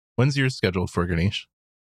 When's yours scheduled for, Ganesh?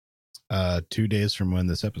 2 days from when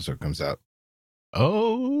this episode comes out.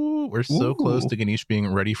 Oh, we're so close to Ganesh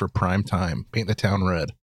being ready for prime time. Paint the town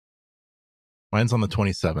red. Mine's on the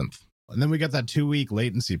 27th. And then we got that 2-week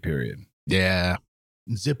latency period. Yeah,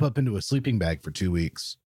 Zip up into a sleeping bag for 2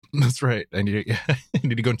 weeks. that's right. I need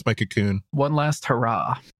to go into my cocoon One last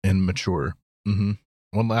hurrah. and mature.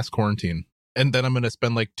 One last quarantine. And then I'm going to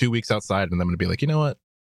spend like 2 weeks outside and I'm going to be like, you know what?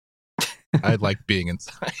 I like being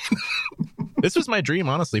inside. This was my dream,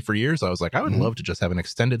 honestly. For years, I was like, I would love to just have an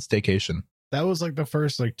extended staycation. That was like the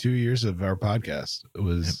first 2 years of our podcast. It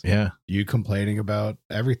was Yeah. you complaining about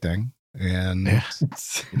everything. And Yeah.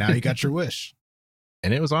 now you got your wish.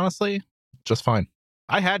 And it was honestly just fine.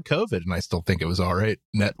 I had COVID and I still think it was all right,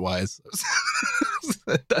 net wise.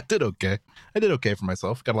 I did okay. I did okay for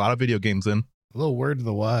myself. Got a lot of video games in. A little word to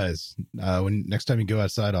the wise. When next time you go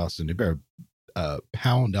outside, Austin, you better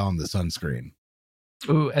pound on the sunscreen.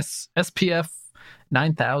 Ooh, SPF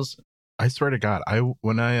 9000. I swear to God, I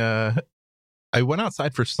went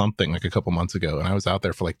outside for something like a couple months ago and I was out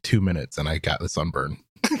there for like 2 minutes and I got the sunburn.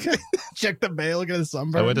 Check the mail, get a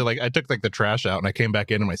sunburn. I took like the trash out and I came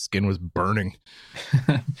back in and my skin was burning.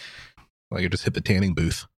 Like I just hit the tanning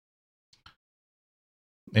booth.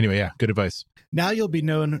 Anyway, yeah, good advice. Now you'll be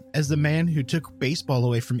known as the man who took baseball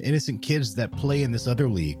away from innocent kids that play in this other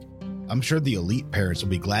league. I'm sure the elite parents will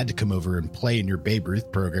be glad to come over and play in your Babe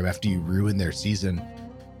Ruth program after you ruin their season.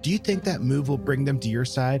 Do you think that move will bring them to your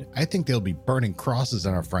side? I think they'll be burning crosses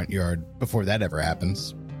in our front yard before that ever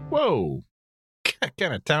happens. Whoa. What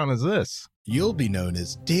kind of town is this? You'll be known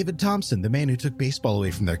as David Thompson, the man who took baseball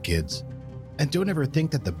away from their kids. And don't ever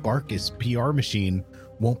think that the Barkus PR machine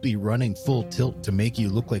won't be running full tilt to make you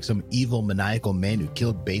look like some evil, maniacal man who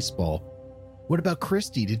killed baseball. What about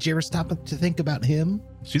Christy? Did you ever stop to think about him?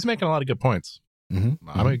 She's making a lot of good points.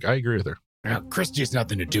 I agree with her. Christy has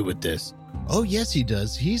nothing to do with this. Oh, yes, he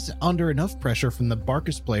does. He's under enough pressure from the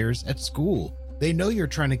Barkus players at school. They know you're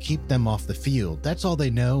trying to keep them off the field. That's all they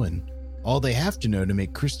know, and all they have to know to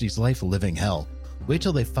make Christy's life a living hell. Wait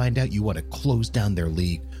till they find out you want to close down their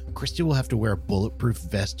league. Christy will have to wear a bulletproof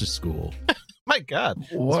vest to school. My God.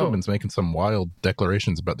 Whoa. This woman's making some wild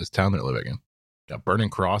declarations about this town they're living in. Got burning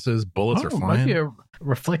crosses, bullets are Might be flying. a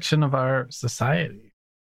reflection of our society.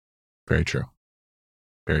 Very true.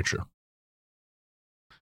 Very true.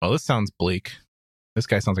 Well, this sounds bleak. This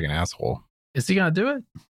guy sounds like an asshole. Is he gonna do it?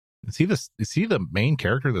 Is he the main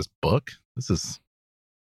character of this book?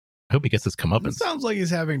 I hope he gets his It comeuppance. sounds like he's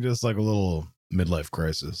having just like a little midlife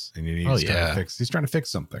crisis, and he's trying to fix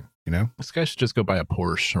something, you know? This guy should just go buy a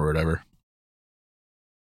Porsche or whatever.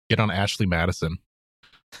 Get on Ashley Madison.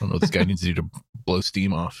 I don't know what this guy needs to do to blow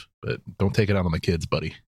steam off, but don't take it out on the kids,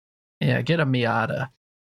 buddy. Yeah, get a Miata.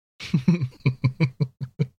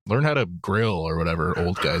 Learn how to grill or whatever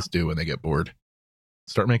old guys do when they get bored.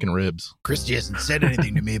 Start making ribs. Christy hasn't said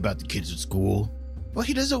anything to me about the kids at school. Well,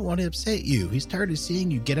 he doesn't want to upset you. He's tired of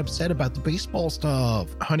seeing you get upset about the baseball stuff.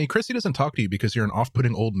 Honey, Chrissy doesn't talk to you because you're an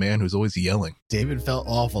off-putting old man who's always yelling. David felt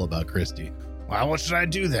awful about Christy. Well, what should I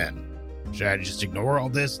do then? Should I just ignore all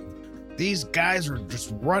this? These guys are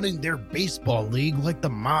just running their baseball league like the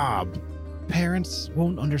mob. Parents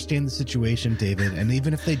won't understand the situation, David, and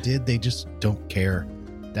even if they did, they just don't care.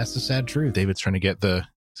 That's the sad truth. David's trying to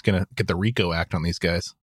he's gonna get the RICO Act on these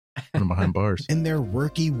guys. Put them behind bars. In their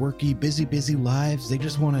worky, busy lives, they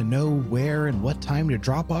just want to know where and what time to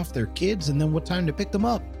drop off their kids and then what time to pick them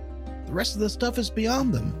up. The rest of the stuff is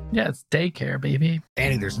beyond them. Yeah, it's daycare, baby.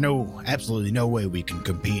 Annie, there's absolutely no way we can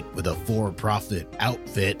compete with a for-profit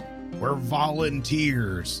outfit. We're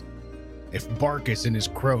volunteers. If Barkus and his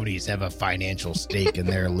cronies have a financial stake in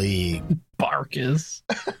their league. Barkus.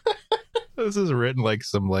 This is written like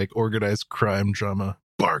some like organized crime drama.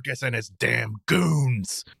 Barkus and his damn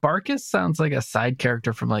goons. Barkus sounds like a side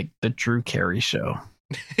character from like the Drew Carey show.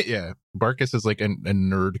 Yeah, Barkus is like a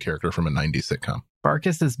nerd character from a 90s sitcom.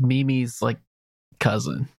 Barkus is Mimi's like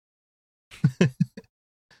cousin.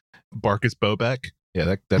 Barkus Bobek.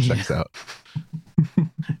 Yeah, that checks out.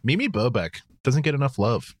 Mimi Bobek doesn't get enough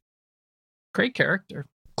love. Great character.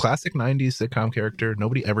 Classic 90s sitcom character.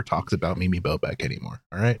 Nobody ever talks about Mimi Bobek anymore.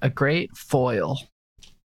 All right. A great foil.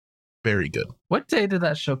 Very good. What day did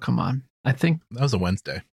that show come on? I think That was a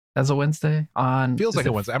Wednesday. as a Wednesday on. Feels like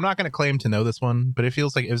a Wednesday. I'm not going to claim to know this one, but it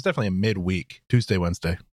feels like it was definitely a midweek. Tuesday,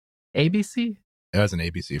 Wednesday. ABC? It was an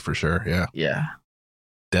ABC for sure. Yeah. Yeah.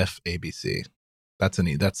 Def ABC.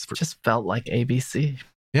 That's for, Just felt like ABC.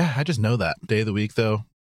 yeah, I just know that. Day of the week, though,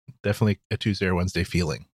 definitely a Tuesday or Wednesday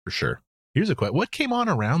feeling for sure. Here's a question. What came on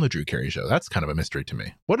around the Drew Carey show? That's kind of a mystery to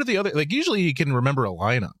me. What are the other, like, usually you can remember a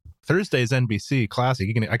lineup. Thursday's NBC Classic.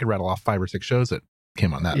 I could rattle off 5 or 6 shows that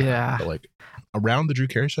came on that. Yeah. But like around the Drew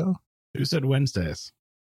Carey show? Who said Wednesdays?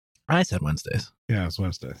 I said Wednesdays. Yeah, it's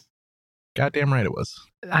Wednesdays. Goddamn right it was.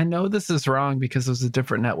 I know this is wrong because it was a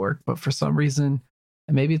different network, but for some reason,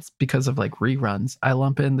 and maybe it's because of like reruns, I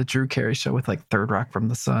lump in the Drew Carey show with like Third Rock from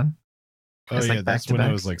the Sun. Oh It's yeah, like that's when it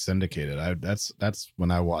back-to-backs. was like syndicated. That's when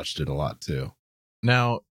I watched it a lot too.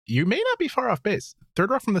 Now, you may not be far off base. Third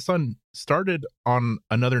Rock from the Sun started on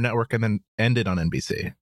another network and then ended on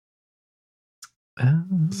NBC.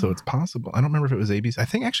 So it's possible. I don't remember if it was ABC.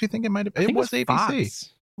 I actually think it might have. I think It was ABC.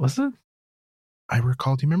 Fox. Was it? I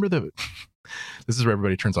recall. Do you remember the? This is where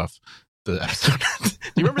everybody turns off the episode.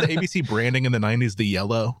 Do you remember the ABC branding in the 90s? The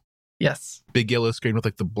yellow, Yes. big yellow screen with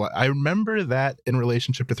like the black. I remember that in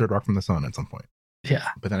relationship to Third Rock from the Sun at some point. Yeah.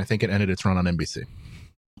 But then I think it ended its run on NBC.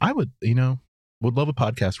 I would love a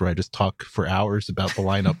podcast where I just talk for hours about the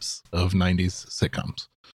lineups of 90s sitcoms.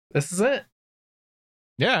 This is it.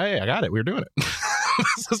 Yeah, hey, I got it. We're doing it.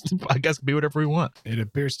 This podcast can be whatever we want. It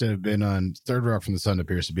appears to have been on Third Rock from the Sun.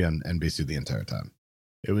 Appears to be on NBC the entire time.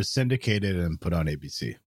 It was syndicated and put on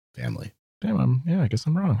ABC Family. Damn, I guess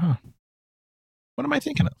I'm wrong, huh? What am I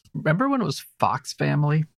thinking of? Remember when it was Fox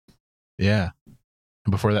Family? Yeah.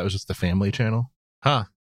 And before that was just the Family Channel. Huh.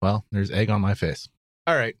 Well, there's egg on my face.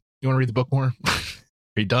 All right. You want to read the book more? Are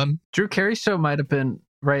you done? Drew Carey show might have been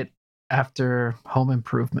right after Home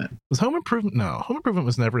Improvement. Was Home Improvement? No. Home Improvement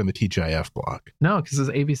was never in the TGIF block. No, because it's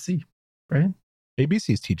ABC, right?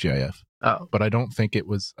 ABC's TGIF. Oh, But I don't think it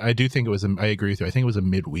was. I do think it was. I agree with you. I think it was a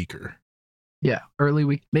midweeker. yeah. Early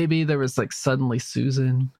week. Maybe there was like Suddenly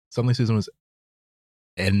Susan. Suddenly Susan was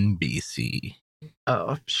NBC.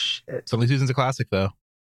 Oh, shit. Suddenly Susan's a classic, though.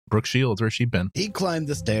 Brooke Shields, where's she been? He climbed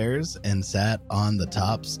the stairs and sat on the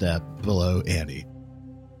top step below Annie.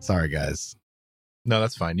 Sorry, guys. No,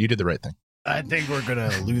 that's fine. You did the right thing. I think we're going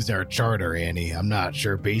to lose our charter, Annie. I'm not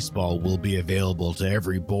sure baseball will be available to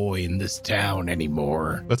every boy in this town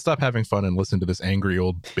anymore. Let's stop having fun and listen to this angry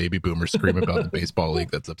old baby boomer scream about the baseball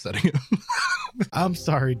league that's upsetting him. I'm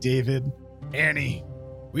sorry, David. Annie,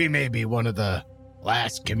 we may be one of the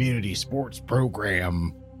last community sports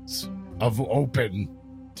programs of open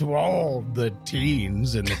to all the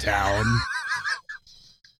teens in the town.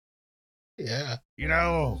 Yeah. You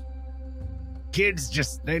know,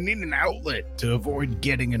 kids they need an outlet to avoid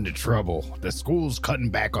getting into trouble. The school's cutting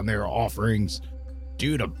back on their offerings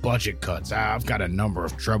due to budget cuts. I've got a number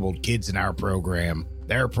of troubled kids in our program.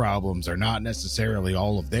 Their problems are not necessarily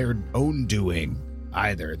all of their own doing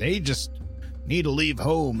either. They just need to leave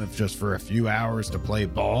home if just for a few hours to play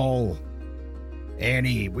ball.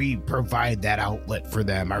 Annie, we provide that outlet for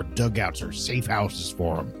them. Our dugouts are safe houses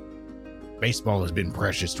for them. Baseball has been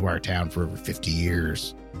precious to our town for over 50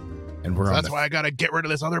 years. And we're That's why I got to get rid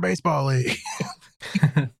of this other baseball league.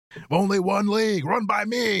 Only one league run by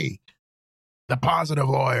me, the positive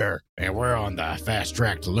lawyer. And we're on the fast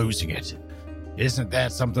track to losing it. Isn't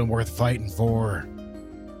that something worth fighting for?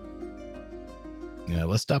 Yeah,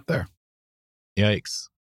 let's stop there. Yikes.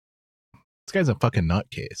 This guy's a fucking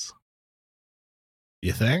nutcase.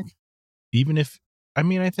 You think? Even if, I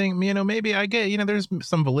mean, I think, maybe I get, there's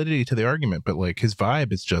some validity to the argument, but like his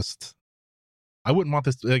vibe is just, I wouldn't want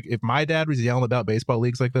this, like if my dad was yelling about baseball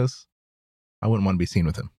leagues like this, I wouldn't want to be seen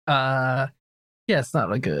with him. Yeah, it's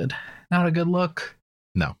not a good look.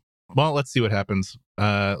 No. Well, let's see what happens.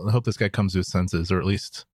 I hope this guy comes to his senses, or at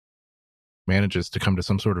least manages to come to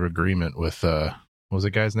some sort of agreement with, what was the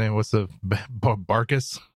guy's name? What's the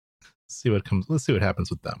Barkus? see what comes. Let's see what happens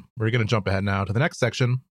with them. We're going to jump ahead now to the next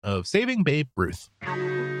section of Saving Babe Ruth.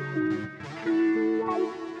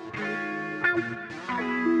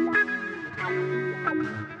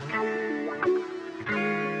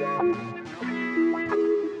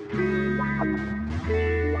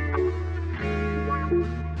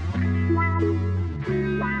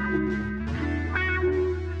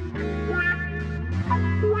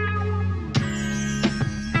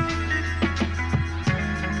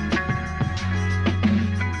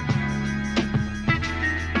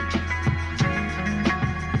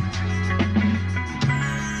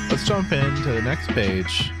 Let's jump into the next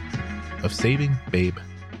page of Saving Babe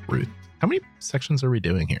Ruth. How many sections are we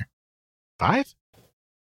doing here? 5?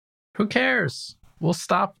 Who cares? We'll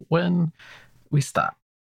stop when we stop.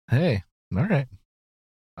 Hey, all right.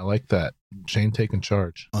 I like that. Shane taking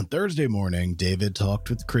charge. On Thursday morning, David talked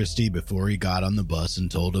with Christy before he got on the bus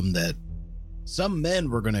and told him that some men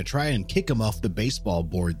were going to try and kick him off the baseball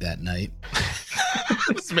board that night.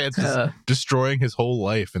 This man's just destroying his whole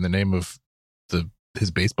life in the name of his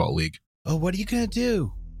baseball league. Oh, what are you going to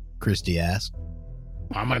do? Christy asked.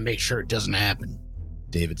 I'm going to make sure it doesn't happen,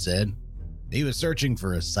 David said. He was searching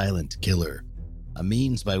for a silent killer, a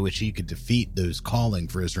means by which he could defeat those calling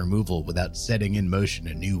for his removal without setting in motion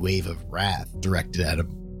a new wave of wrath directed at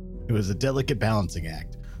him. It was a delicate balancing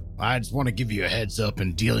act. I just want to give you a heads up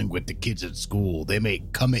in dealing with the kids at school. They may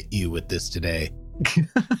come at you with this today.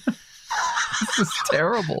 This is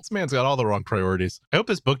terrible. This man's got all the wrong priorities. I hope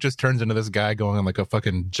this book just turns into this guy going on like a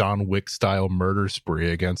fucking John Wick style murder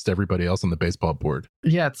spree against everybody else on the baseball board.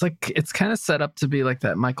 Yeah, it's kind of set up to be like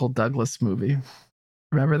that Michael Douglas movie.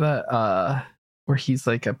 Remember that? Where he's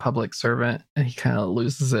like a public servant and he kind of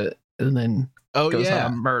loses it and then goes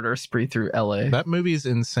on a murder spree through LA. That movie's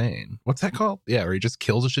insane. What's that called? Yeah, where he just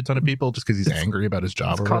kills a shit ton of people just because he's angry about his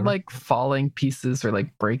job. It's called like Falling Pieces or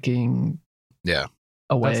like Breaking. Yeah.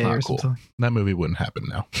 Away That's not or cool. something. That movie wouldn't happen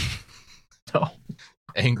now. No.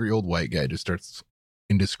 Angry old white guy just starts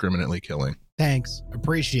indiscriminately killing. Thanks.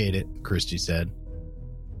 Appreciate it, Christy said.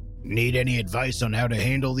 Need any advice on how to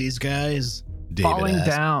handle these guys? David Falling asked.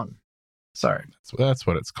 Down. Sorry. That's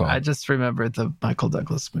what it's called. I just remembered the Michael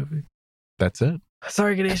Douglas movie. That's it.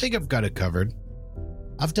 Sorry, I Ganesh. think I've got it covered.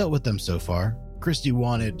 I've dealt with them so far. Christy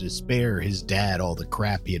wanted to spare his dad all the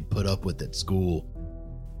crap he had put up with at school.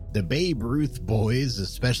 The Babe Ruth boys,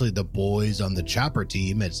 especially the boys on the chopper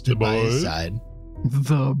team, had stood by his side.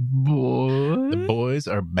 The boy. The boys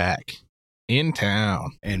are back in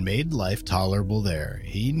town And made life tolerable there.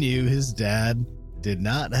 He knew his dad did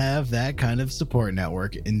not have that kind of support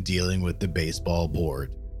network in dealing with the baseball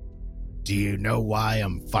board. Do you know why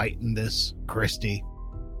I'm fighting this, Christy?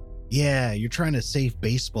 Yeah, you're trying to save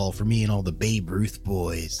baseball for me and all the Babe Ruth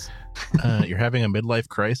boys. You're having a midlife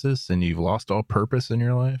crisis and you've lost all purpose in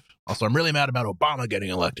your life. Also, I'm really mad about Obama getting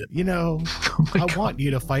elected. You know, Oh my I God. want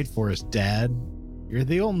you to fight for us, Dad. You're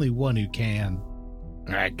the only one who can.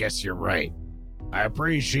 I guess you're right. I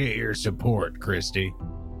appreciate your support, Christy.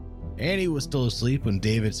 Annie was still asleep when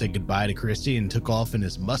David said goodbye to Christy and took off in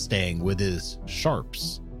his Mustang with his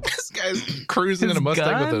Sharps. This guy's cruising His in a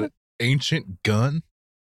Mustang with gun? an ancient gun.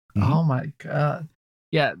 Oh my God.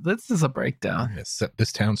 Yeah, this is a breakdown. Yeah, set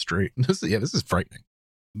this town straight. This is frightening.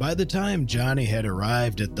 By the time Johnny had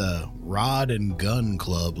arrived at the Rod and Gun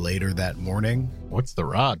Club later that morning, What's the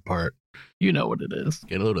rod part? You know what it is.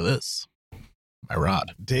 Get a load of this. My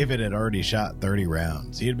rod. David had already shot 30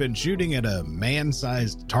 rounds. He had been shooting at a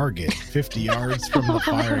man-sized target 50 yards from the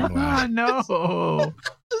firing line. No.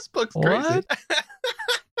 This book's What? crazy.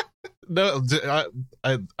 No,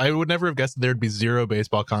 I would never have guessed that there'd be zero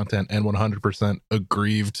baseball content and 100%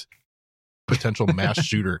 aggrieved potential mass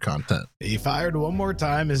shooter content. He fired one more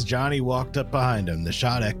time as Johnny walked up behind him. The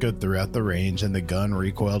shot echoed throughout the range and the gun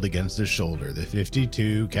recoiled against his shoulder. The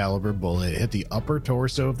 .52 caliber bullet hit the upper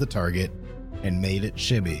torso of the target and made it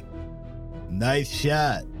shimmy. Nice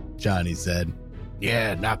shot, Johnny said.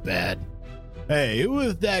 Yeah, not bad. Hey, who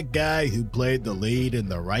was that guy who played the lead in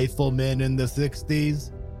The Rifleman in the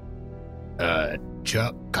 60s?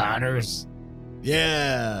 Chuck Connors?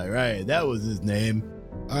 Yeah, right, that was his name.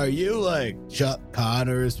 Are you like Chuck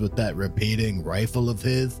Connors with that repeating rifle of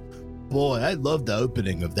his? Boy, I love the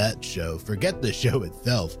opening of that show. Forget the show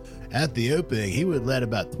itself. At the opening, he would let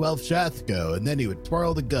about 12 shots go, and then he would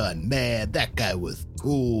twirl the gun. Man, that guy was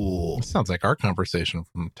cool. This sounds like our conversation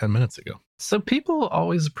from 10 minutes ago. So people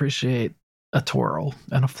always appreciate a twirl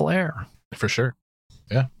and a flare. For sure.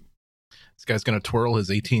 Yeah. This guy's going to twirl his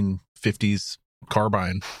 1850s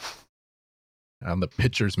carbine on the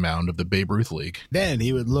pitcher's mound of the Babe Ruth League. Then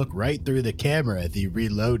he would look right through the camera as he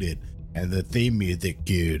reloaded, and the theme music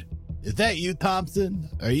cued. Is that you, Thompson?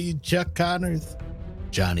 Are you Chuck Connors?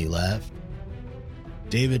 Johnny laughed.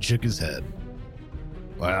 David shook his head.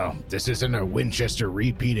 Well, this isn't a Winchester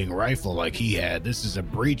repeating rifle like he had. This is a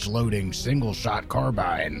breech-loading single-shot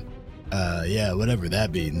carbine. Yeah, whatever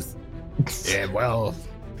that means. Yeah, well,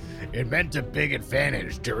 it meant a big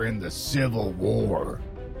advantage during the Civil War.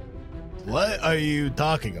 What are you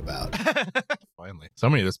talking about? Finally.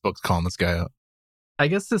 Somebody in this book's calling this guy out. I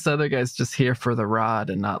guess this other guy's just here for the rod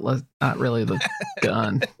and not really the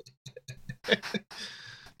gun.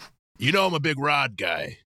 You know I'm a big rod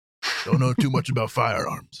guy. Don't know too much about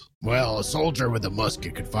firearms. Well, a soldier with a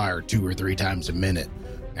musket could fire 2 or 3 times a minute.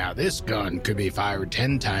 Now, this gun could be fired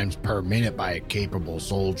 10 times per minute by a capable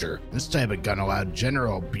soldier. This type of gun allowed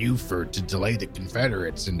General Buford to delay the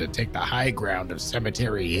Confederates and to take the high ground of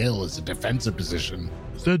Cemetery Hill as a defensive position.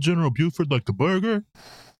 Is that General Buford like the burger?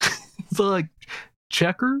 So, like,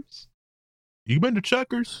 Checkers? You been to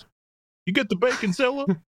Checkers? You get the bacon cellar?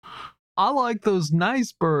 I like those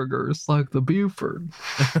nice burgers, like the Buford.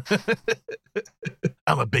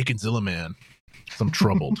 I'm a Baconzilla man. I'm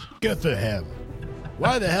troubled. Good for him.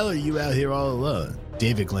 Why the hell are you out here all alone?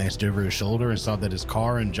 David glanced over his shoulder and saw that his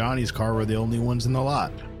car and Johnny's car were the only ones in the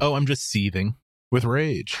lot. Oh, I'm just seething with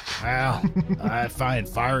rage. Well, I find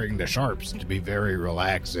firing the sharps to be very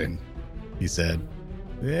relaxing, he said.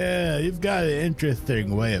 Yeah, you've got an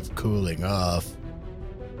interesting way of cooling off.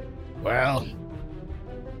 Well,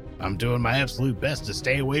 I'm doing my absolute best to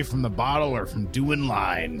stay away from the bottle or from doing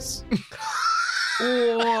lines.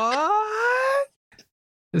 What?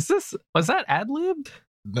 Was that ad-libbed?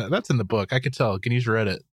 That's in the book. I could tell. Ganesh read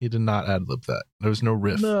it. He did not ad-lib that. There was no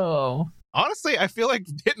riff. No. Honestly, I feel like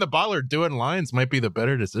hitting the bottle or doing lines might be the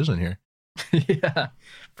better decision here. Yeah,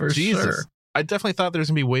 for sure. I definitely thought there was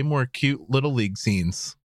going to be way more cute Little League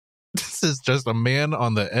scenes. This is just a man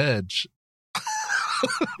on the edge.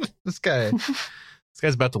 This guy's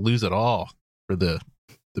about to lose it all for the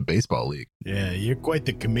baseball league. Yeah, you're quite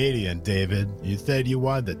the comedian, David. You said you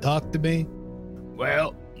wanted to talk to me?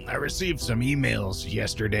 Well, I received some emails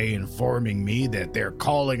yesterday informing me that they're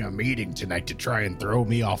calling a meeting tonight to try and throw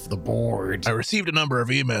me off the board. I received a number of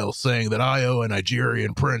emails saying that I owe a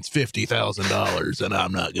Nigerian prince $50,000 and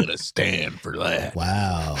I'm not going to stand for that.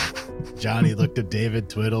 Wow. Johnny looked at David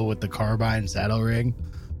Twiddle with the carbine saddle ring.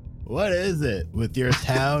 What is it with your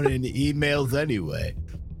town and emails anyway?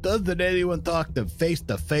 Doesn't anyone talk to face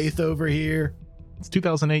over here? It's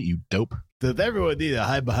 2008, you dope. Does everyone need to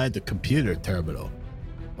hide behind the computer terminal?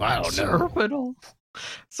 I don't know. Terminal?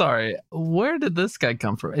 Sorry, where did this guy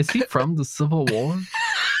come from? Is he from the Civil War?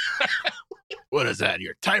 What is that,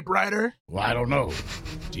 your typewriter? Well, I don't know.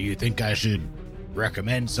 Do you think I should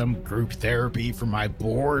recommend some group therapy for my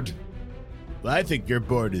board? Well, I think your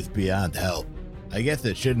board is beyond help. I guess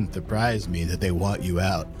it shouldn't surprise me that they want you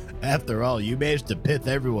out. After all, you managed to piss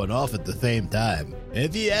everyone off at the same time. And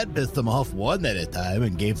if you had pissed them off one at a time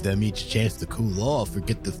and gave them each a chance to cool off or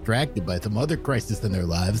get distracted by some other crisis in their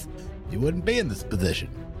lives, you wouldn't be in this position.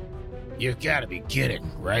 You've got to be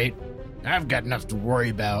kidding, right? I've got enough to worry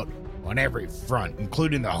about on every front,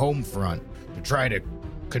 including the home front, to try to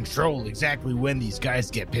control exactly when these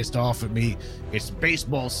guys get pissed off at me. It's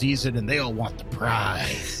baseball season and they all want the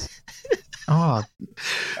prize. Oh,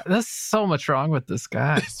 there's so much wrong with this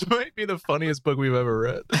guy. This might be the funniest book we've ever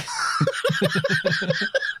read.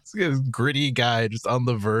 This gritty guy just on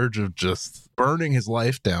the verge of just burning his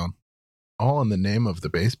life down, all in the name of the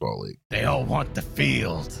baseball league. They all want the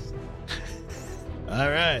field. All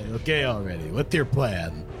right, okay already. What's your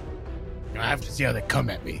plan? I have to see how they come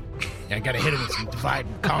at me. I gotta hit them with some divide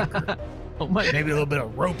and conquer. Oh my! Maybe a little bit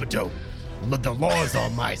of rope-a-dope. But the law's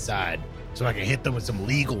on my side, so I can hit them with some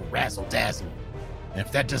legal razzle-dazzle. And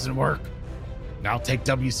if that doesn't work, I'll take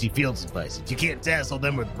W.C. Fields' advice. If you can't dazzle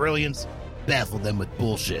them with brilliance, baffle them with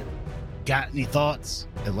bullshit. Got any thoughts?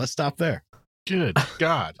 And let's stop there. Good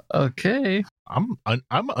God. Okay. I'm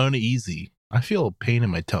uneasy. I feel pain in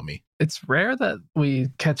my tummy. It's rare that we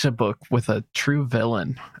catch a book with a true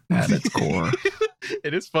villain at its core.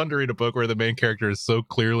 It is fun to read a book where the main character is so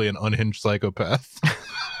clearly an unhinged psychopath.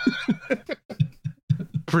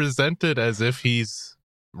 Presented as if he's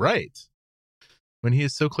right when he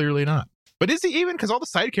is so clearly not. But is he even? Because all the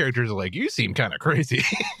side characters are like, you seem kind of crazy.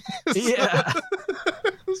 Yeah.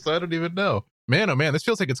 So I don't even know. Man, oh man, this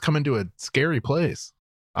feels like it's coming to a scary place.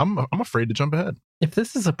 I'm afraid to jump ahead. If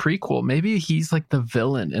this is a prequel, maybe he's like the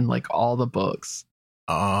villain in like all the books.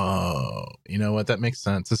 Oh, you know what? That makes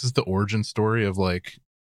sense. This is the origin story of like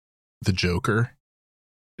the Joker.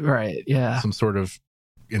 Right, yeah. Some sort of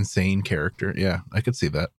insane character. Yeah, I could see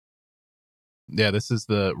that. Yeah, this is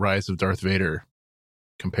the rise of Darth Vader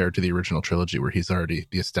compared to the original trilogy where he's already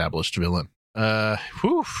the established villain.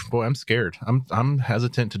 Boy, I'm scared. I'm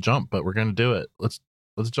hesitant to jump, but we're gonna do it. Let's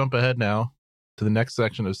jump ahead now to the next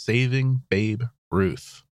section of Saving Babe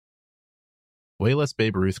Ruth. Way less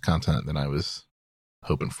Babe Ruth content than I was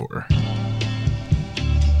hoping for.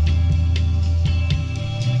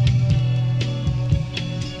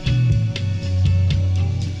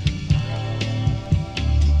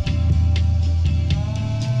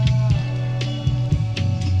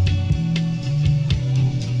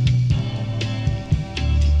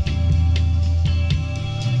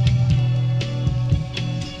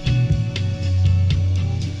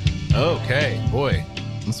 Okay, boy,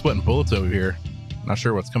 I'm sweating bullets over here. Not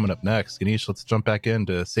sure what's coming up next. Ganesh, let's jump back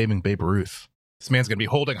into Saving Babe Ruth. This man's going to be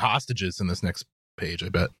holding hostages in this next page, I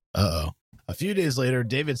bet. Uh-oh. A few days later,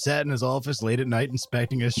 David sat in his office late at night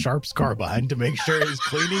inspecting his Sharps carbine to make sure his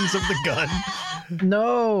cleanings of the gun.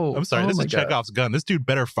 No. I'm sorry, this is Chekhov's gun. This dude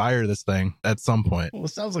better fire this thing at some point. Well, it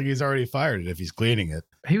sounds like he's already fired it if he's cleaning it.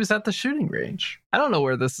 He was at the shooting range. I don't know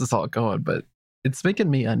where this is all going, but it's making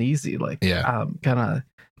me uneasy. Like, yeah.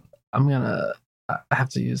 I have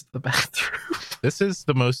to use the bathroom. This is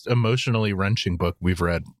the most emotionally wrenching book we've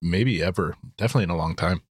read, maybe ever. Definitely in a long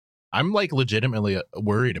time. I'm like legitimately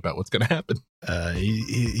worried about what's going to happen.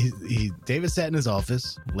 David sat in his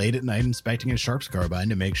office late at night inspecting his Sharps carbine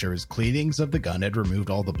to make sure his cleanings of the gun had removed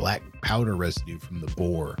all the black powder residue from the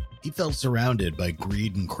bore. He felt surrounded by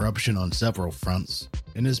greed and corruption on several fronts.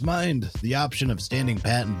 In his mind, the option of standing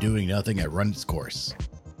pat and doing nothing had run its course.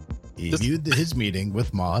 He viewed his meeting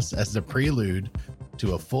with Moss as the prelude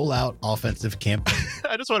to a full-out offensive campaign.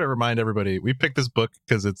 I just want to remind everybody, we picked this book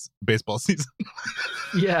because it's baseball season.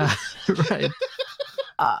 Yeah, right.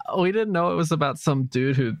 We didn't know it was about some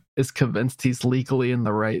dude who is convinced he's legally in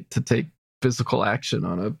the right to take physical action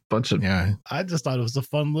on a bunch of... Yeah. I just thought it was a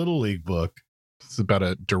fun Little League book. It's about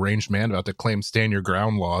a deranged man about to claim stand your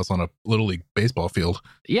ground laws on a Little League baseball field.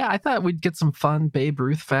 Yeah, I thought we'd get some fun Babe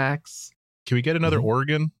Ruth facts. Can we get another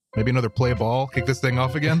Oregon? Maybe another play ball? Kick this thing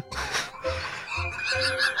off again?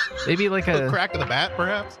 Maybe like a crack of the bat,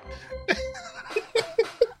 perhaps?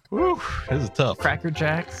 Woo, this is tough. Cracker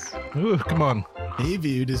Jacks. Ooh, come on. He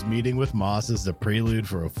viewed his meeting with Moss as the prelude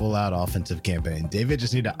for a full-out offensive campaign. David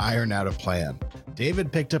just needed to iron out a plan.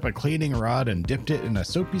 David picked up a cleaning rod and dipped it in a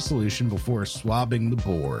soapy solution before swabbing the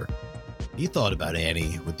bore. He thought about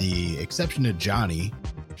Annie. With the exception of Johnny,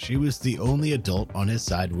 she was the only adult on his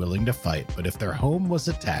side willing to fight, but if their home was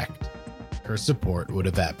attacked, her support would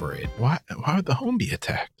evaporate. Why would the home be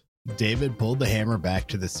attacked? David pulled the hammer back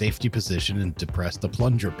to the safety position and depressed the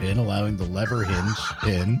plunger pin, allowing the lever hinge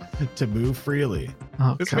pin to move freely.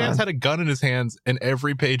 Oh, this God. man's had a gun in his hands in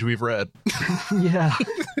every page we've read. Yeah.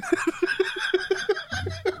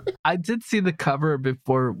 I did see the cover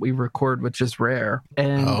before we record, which is rare.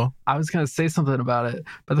 And I was going to say something about it,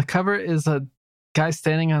 but the cover is a guy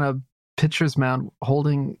standing on a pitcher's mound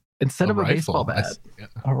holding, instead of a baseball bat,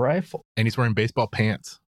 a rifle. And he's wearing baseball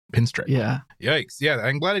pants. Pinstripe. Yeah. Yikes. Yeah,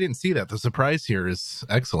 I'm glad I didn't see that. The surprise here is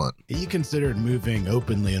excellent. He considered moving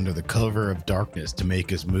openly under the cover of darkness to make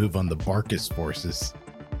his move on the Barkus forces.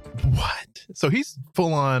 What? So he's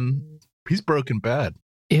full on, he's Broken Bad.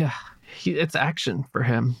 Yeah. It's action for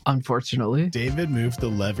him, unfortunately. David moved the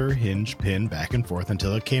lever hinge pin back and forth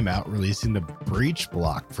until it came out, releasing the breech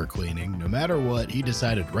block for cleaning. No matter what, he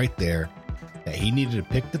decided right there that he needed to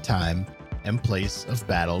pick the time and place of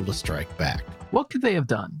battle to strike back. What could they have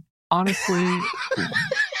done? Honestly,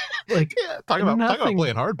 like, talk about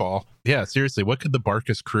playing hardball. Yeah, seriously, what could the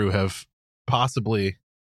Barkus crew have possibly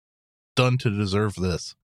done to deserve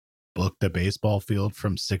this? Booked a baseball field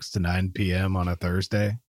from 6 to 9 p.m. on a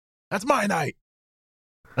Thursday. That's my night.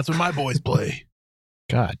 That's when my boys play.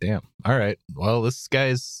 God damn. All right. Well, this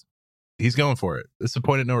guy's, he's going for it. This is a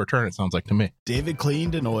point of no return, it sounds like to me. David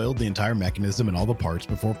cleaned and oiled the entire mechanism and all the parts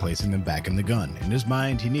before placing them back in the gun. In his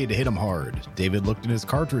mind, he needed to hit them hard. David looked in his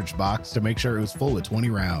cartridge box to make sure it was full of 20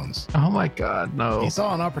 rounds. Oh my God, no. He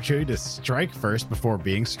saw an opportunity to strike first before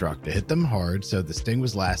being struck, to hit them hard so the sting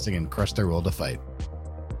was lasting and crush their will to fight.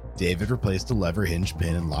 David replaced the lever hinge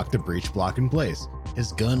pin and locked the breech block in place.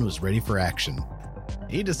 His gun was ready for action.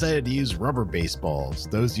 He decided to use rubber baseballs,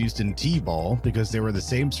 those used in T-ball, because they were the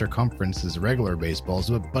same circumference as regular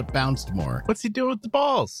baseballs, but bounced more. What's he doing with the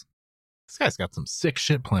balls? This guy's got some sick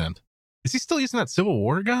shit planned. Is he still using that Civil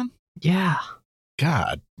War gun? Yeah.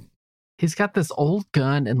 God. He's got this old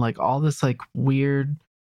gun and like all this like weird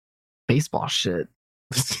baseball shit.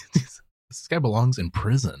 This guy belongs in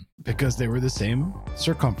prison. Because they were the same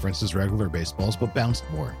circumference as regular baseballs, but bounced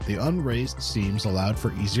more. The unraised seams allowed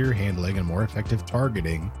for easier handling and more effective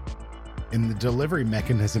targeting in the delivery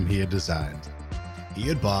mechanism he had designed. He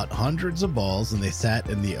had bought hundreds of balls and they sat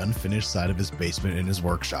in the unfinished side of his basement in his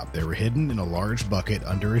workshop. They were hidden in a large bucket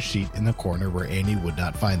under a sheet in the corner where Annie would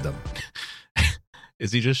not find them.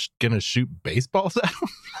 Is he just gonna shoot baseballs at him?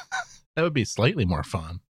 That would be slightly more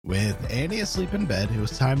fun. With Annie asleep in bed, it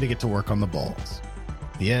was time to get to work on the balls.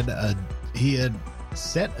 He had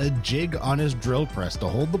set a jig on his drill press to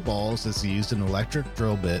hold the balls as he used an electric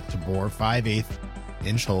drill bit to bore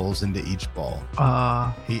 5/8-inch holes into each ball.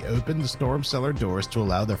 He opened the storm cellar doors to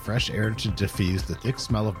allow the fresh air to diffuse the thick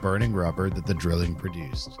smell of burning rubber that the drilling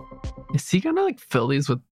produced. Is he gonna like fill these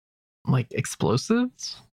with like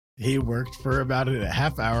explosives? He worked for about a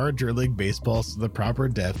half hour drilling baseballs to the proper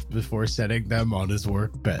depth before setting them on his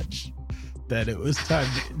workbench. Then it was time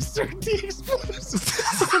to insert the explosives.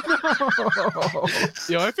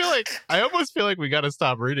 Yo, I almost feel like we gotta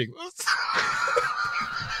stop reading this.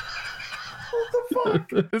 What the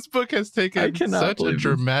fuck? This book has taken such a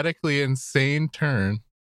dramatically insane turn.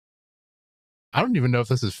 I don't even know if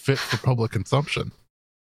this is fit for public consumption.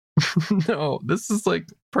 No, this is like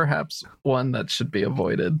perhaps one that should be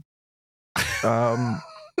avoided.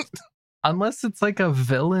 Unless it's like a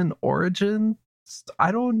villain origin.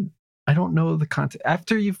 I don't know the content.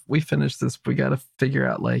 After we finish this, we got to figure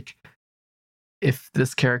out like if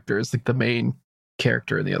this character is like the main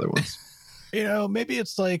character in the other ones. You know, maybe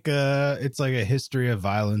it's like a history of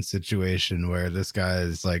violence situation where this guy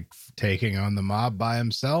is like taking on the mob by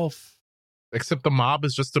himself. Except the mob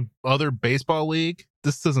is just a other baseball league.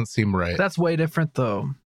 This doesn't seem right. That's way different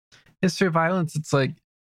though. History of violence, it's like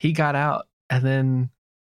he got out and then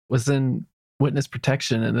was in witness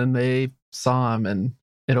protection and then they saw him and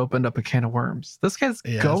it opened up a can of worms. This guy's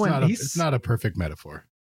going. It's not a perfect metaphor.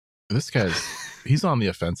 This guy's he's on the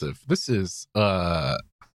offensive. This is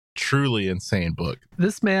truly insane book.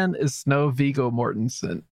 This man is Snow Viggo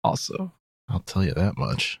Mortensen also. I'll tell you that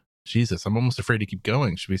much. Jesus, I'm almost afraid to keep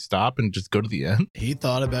going. Should we stop and just go to the end? He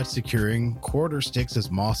thought about securing quarter sticks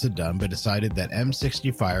as Moss had done, but decided that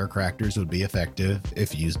M60 firecrackers would be effective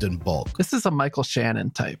if used in bulk. This is a Michael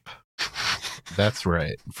Shannon type. That's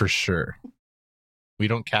right, for sure. We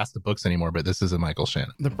don't cast the books anymore, but this is a Michael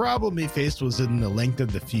Shannon. The problem he faced was in the length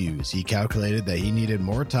of the fuse. He calculated that he needed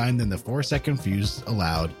more time than the 4-second fuse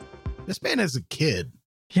allowed. This man is a kid.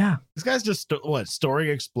 Yeah. This guy's just, storing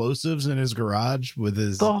explosives in his garage with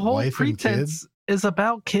his the whole wife and pretense kids? is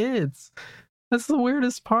about kids. That's the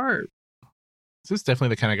weirdest part. This is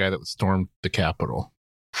definitely the kind of guy that stormed the Capitol.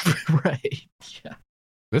 Right. Yeah.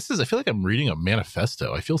 This is, I feel like I'm reading a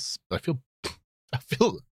manifesto. I feel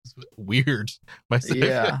weird.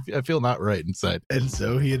 Yeah. I feel not right inside. And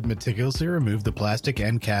so he had meticulously removed the plastic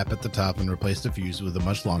end cap at the top and replaced the fuse with a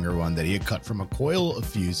much longer one that he had cut from a coil of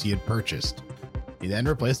fuse he had purchased. He then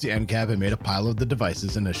replaced the end cap and made a pile of the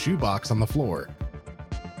devices in a shoebox on the floor.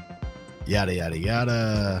 Yada, yada,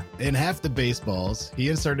 yada. In half the baseballs, he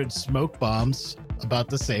inserted smoke bombs about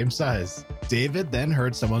the same size. David then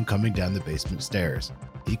heard someone coming down the basement stairs.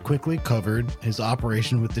 He quickly covered his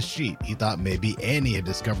operation with the sheet. He thought maybe Annie had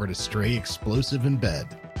discovered a stray explosive in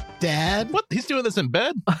bed. Dad? What? He's doing this in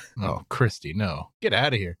bed? Oh, Christy, no. Get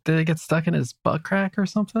out of here. Did it get stuck in his butt crack or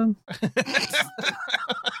something?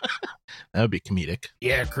 That would be comedic.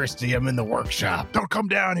 Yeah, Christy, I'm in the workshop. Don't come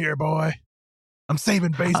down here, boy. I'm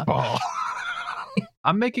saving baseball.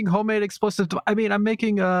 I'm making homemade explosive. I'm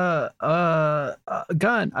making a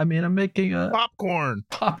gun. I'm making a popcorn.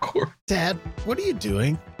 Dad, what are you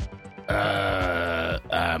doing?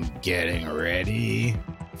 I'm getting ready.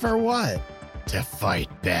 For what? To fight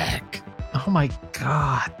back. Oh my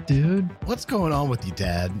God, dude. What's going on with you,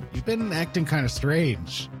 Dad? You've been acting kind of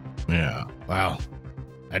strange. Yeah. Well,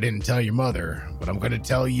 I didn't tell your mother, but I'm going to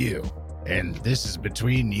tell you. And this is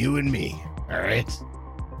between you and me, all right?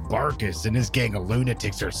 Barkus and his gang of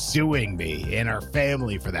lunatics are suing me, and our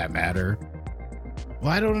family for that matter.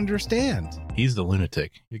 Well, I don't understand. He's the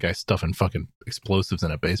lunatic. You guys stuffing fucking explosives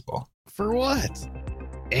in a baseball. For what?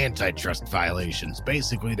 Antitrust violations.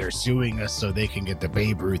 Basically, they're suing us so they can get the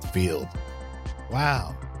Babe Ruth field.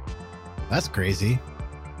 Wow. That's crazy.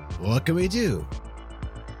 What can we do?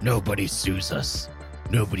 Nobody sues us.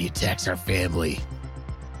 Nobody attacks our family.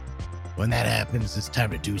 When that happens, it's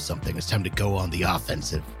time to do something. It's time to go on the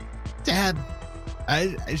offensive. Dad,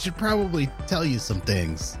 I should probably tell you some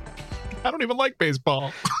things. I don't even like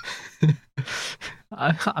baseball.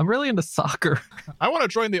 I'm really into soccer. I want to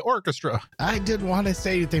join the orchestra. I didn't want to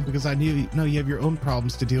say anything because I knew you have your own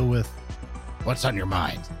problems to deal with. What's on your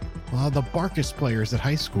mind? Well, the Barkus players at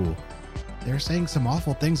high school, they're saying some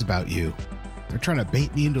awful things about you. They're trying to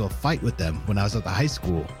bait me into a fight with them when I was at the high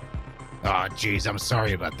school. Oh, geez, I'm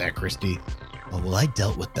sorry about that, Christy. Oh, well, I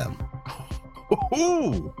dealt with them.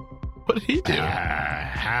 Ooh. What did he do?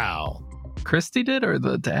 How? Christy did, or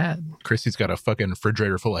the dad? Christy's got a fucking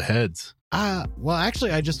refrigerator full of heads. Well,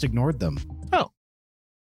 actually, I just ignored them. Oh.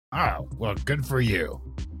 Oh, well, good for you.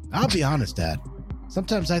 I'll be honest, Dad.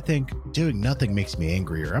 Sometimes I think doing nothing makes me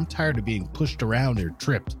angrier. I'm tired of being pushed around or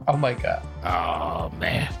tripped. Oh my god. Oh,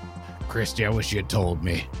 man. Christy, I wish you had told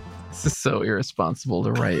me. This is so irresponsible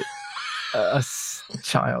to write a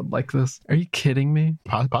child like this. Are you kidding me?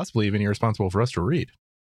 Possibly even irresponsible for us to read.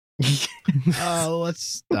 Let's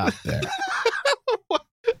stop there.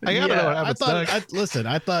 I gotta know what happens next. Listen,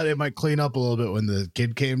 I thought it might clean up a little bit when the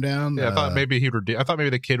kid came down. Yeah, I thought maybe I thought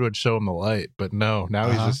maybe the kid would show him the light, but no.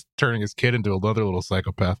 Now he's just turning his kid into another little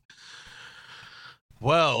psychopath.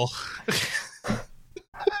 Well, I've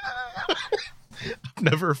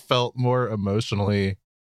never felt more emotionally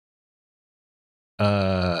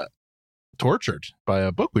tortured by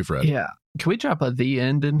a book we've read. Yeah. Can we drop a the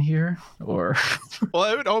end in here? Or Well,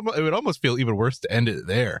 it would almost feel even worse to end it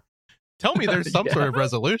there. Tell me there's some sort of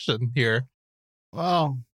resolution here.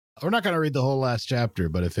 Well, we're not going to read the whole last chapter,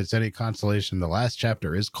 but if it's any consolation, the last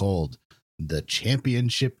chapter is called The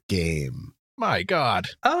Championship Game. My God.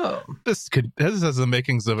 oh, This has the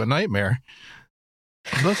makings of a nightmare.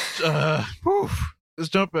 Let's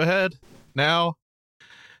jump ahead now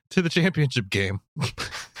to the championship game.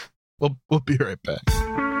 We'll be right back.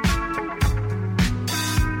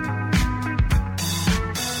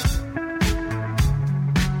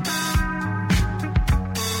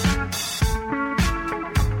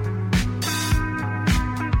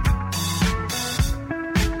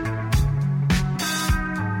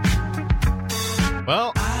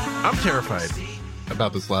 Well, I'm terrified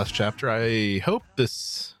about this last chapter. I hope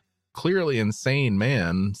this clearly insane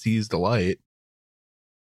man sees the light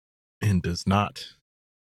and does not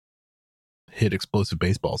hit explosive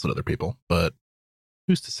baseballs at other people, but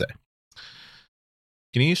who's to say?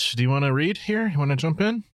 Ganesh, do you want to read here? You want to jump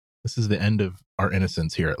in? This is the end of our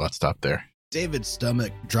innocence here at Let's Stop There. David's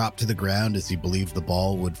stomach dropped to the ground as he believed the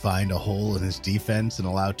ball would find a hole in his defense and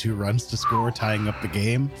allow 2 runs to score, tying up the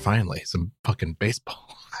game. Finally, some fucking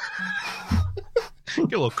baseball. Get a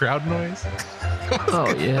little crowd noise.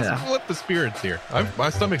 Oh, yeah. Let's flip the spirits here. My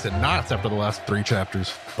stomach's at knots after the last 3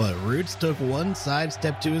 chapters. But Roots took one side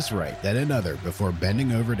step to his right, then another, before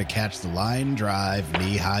bending over to catch the line drive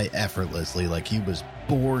knee-high effortlessly like he was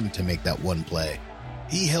born to make that one play.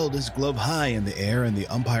 He held his glove high in the air and the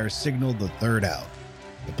umpire signaled the 3rd out.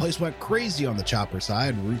 The place went crazy on the Chopper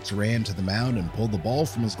side. Roots ran to the mound and pulled the ball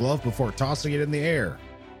from his glove before tossing it in the air.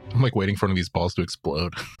 I'm like waiting for one of these balls to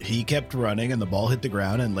explode. He kept running and the ball hit the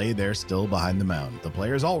ground and lay there still behind the mound. The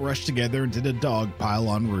players all rushed together and did a dog pile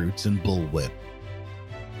on Roots and bullwhip.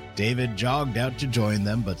 David jogged out to join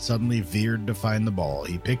them, but suddenly veered to find the ball.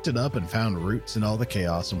 He picked it up and found Roots in all the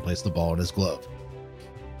chaos and placed the ball in his glove.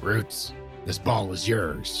 Roots, this ball is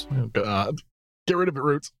yours. Oh, God. Get rid of it,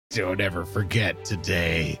 Roots. Don't ever forget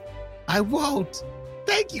today. I won't.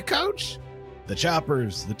 Thank you, Coach. The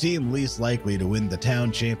Choppers, the team least likely to win the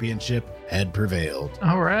town championship, had prevailed.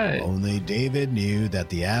 All right. Only David knew that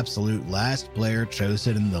the absolute last player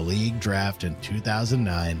chosen in the league draft in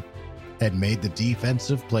 2009 had made the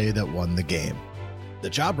defensive play that won the game. The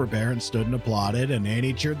Chopper parents stood and applauded, and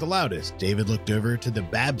Annie cheered the loudest. David looked over to the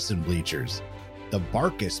Babson bleachers. The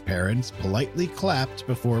Barkus parents politely clapped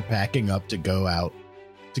before packing up to go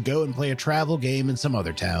and play a travel game in some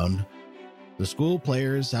other town. The school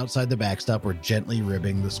players outside the backstop were gently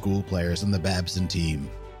ribbing the school players on the Babson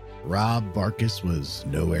team. Rob Barkus was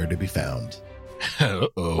nowhere to be found.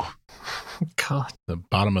 Uh-oh. God. The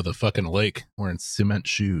bottom of the fucking lake wearing cement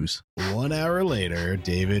shoes. 1 hour later,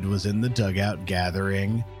 David was in the dugout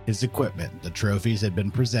gathering his equipment. The trophies had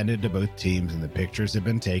been presented to both teams and the pictures had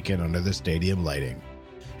been taken under the stadium lighting.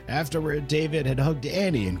 Afterward, David had hugged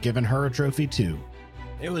Annie and given her a trophy too.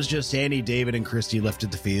 It was just Annie, David, and Christy left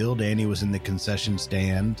at the field. Annie was in the concession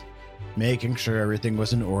stand, making sure everything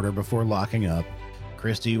was in order before locking up.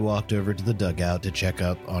 Christy walked over to the dugout to check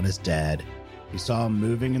up on his dad. He saw him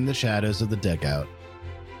moving in the shadows of the dugout.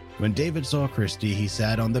 When David saw Christy, he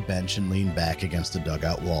sat on the bench and leaned back against the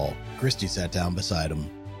dugout wall. Christy sat down beside him.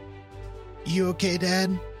 You okay,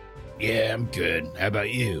 Dad? Yeah, I'm good. How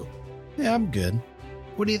about you? Yeah, I'm good.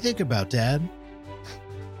 What do you think about, Dad?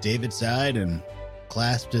 David sighed and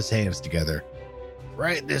clasped his hands together.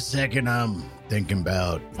 Right this second, I'm thinking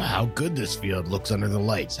about how good this field looks under the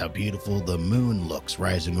lights, how beautiful the moon looks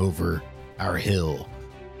rising over our hill.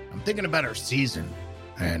 I'm thinking about our season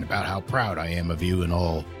and about how proud I am of you and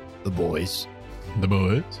all the boys. The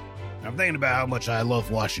boys? I'm thinking about how much I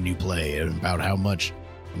love watching you play and about how much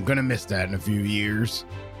I'm going to miss that in a few years.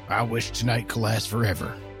 I wish tonight could last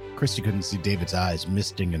forever. Christy couldn't see David's eyes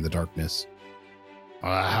misting in the darkness.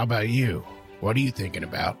 How about you? What are you thinking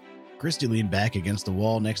about? Christy leaned back against the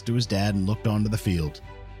wall next to his dad and looked onto the field.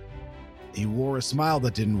 He wore a smile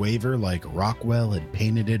that didn't waver, like Rockwell had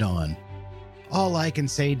painted it on. All I can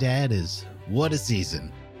say, Dad, is what a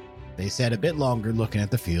season. They sat a bit longer looking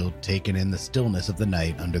at the field, taking in the stillness of the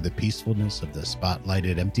night under the peacefulness of the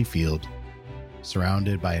spotlighted empty field,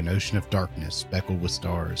 surrounded by an ocean of darkness speckled with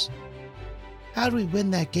stars. How did we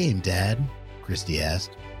win that game, Dad? Christy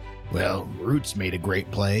asked. Well, Roots made a great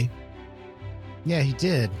play. Yeah, he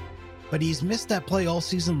did. But he's missed that play all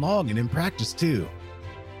season long and in practice, too.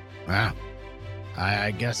 Well,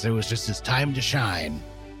 I guess it was just his time to shine.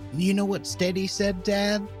 You know what Steady said,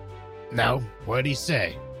 Dad? No, what'd he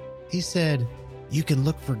say? He said, you can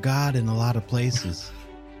look for God in a lot of places,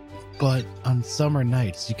 but on summer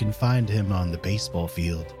nights you can find him on the baseball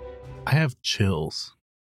field. I have chills.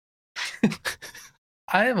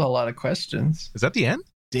 I have a lot of questions. Is that the end?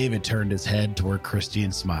 David turned his head toward Christy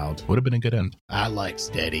and smiled. Would have been a good end. I like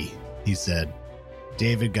Steady, he said.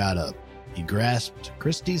 David got up. He grasped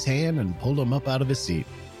Christy's hand and pulled him up out of his seat.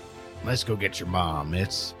 Let's go get your mom.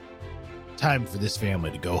 It's time for this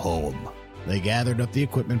family to go home. They gathered up the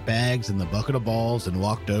equipment bags and the bucket of balls and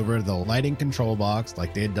walked over to the lighting control box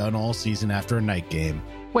like they had done all season after a night game.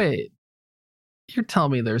 Wait, you're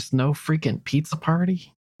telling me there's no freaking pizza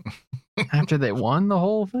party after they won the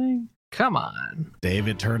whole thing? Come on.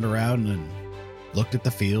 David turned around and looked at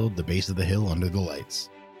the field, the base of the hill under the lights.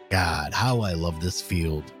 God, how I love this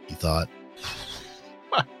field, he thought.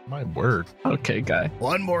 My word. Okay, guy.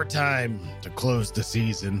 One more time to close the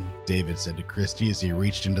season, David said to Christy as he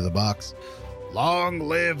reached into the box. Long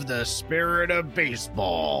live the spirit of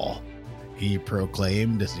baseball, he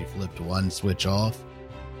proclaimed as he flipped one switch off.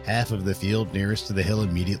 Half of the field nearest to the hill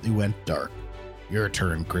immediately went dark. Your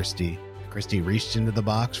turn, Christy. Christy reached into the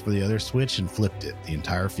box for the other switch and flipped it. The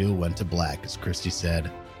entire field went to black as Christy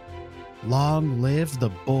said, Long live the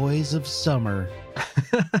boys of summer.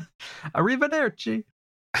 Arrivederci.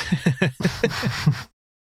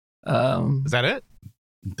 Is that it?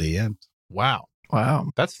 The end. Wow.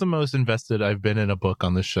 Wow. That's the most invested I've been in a book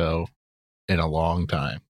on the show in a long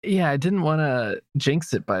time. Yeah, I didn't want to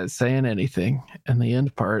jinx it by saying anything in the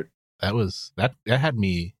end part. That had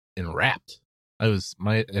me enwrapped.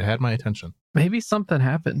 It had my attention. Maybe something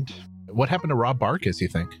happened. What happened to Rob Barkus, you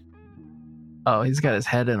think? Oh, he's got his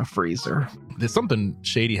head in a freezer. There's something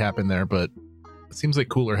shady happened there, but it seems like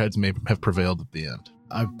cooler heads may have prevailed at the end.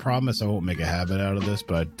 I promise I won't make a habit out of this,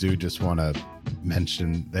 but I do just want to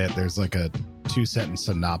mention that there's like a 2-sentence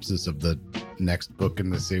synopsis of the next book in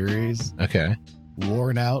the series. Okay.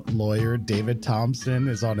 Worn out lawyer David Thompson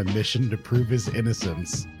is on a mission to prove his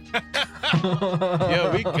innocence.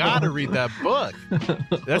 Yo, we gotta read that book.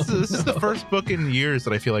 This is the first book in years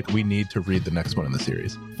that I feel like we need to read the next one in the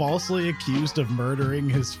series. Falsely accused of murdering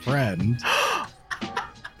his friend,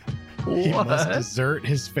 he must desert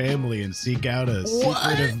his family and seek out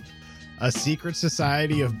a secret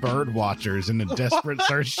society of bird watchers in a desperate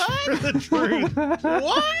search for the truth.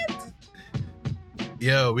 What?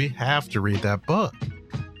 Yo, we have to read that book.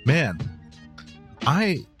 Man,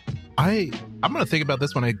 I'm gonna think about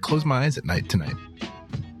this when I close my eyes at night tonight.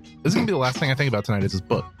 This is gonna be the last thing I think about tonight is this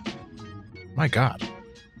book. My God,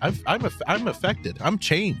 I'm affected. I'm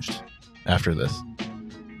changed after this.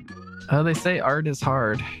 Oh, they say art is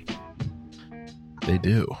hard. They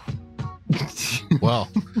do. Well,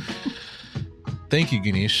 thank you,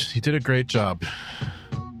 Ganesh. You did a great job.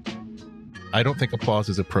 I don't think applause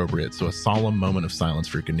is appropriate, so a solemn moment of silence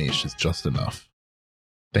for Ganesh is just enough.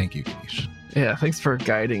 Thank you, Ganesh. Yeah, thanks for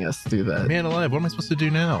guiding us through that. Man alive, what am I supposed to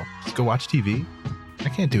do now? Just go watch TV? I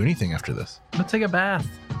can't do anything after this. Let's take a bath.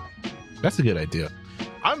 That's a good idea.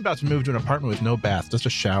 I'm about to move to an apartment with no bath, just a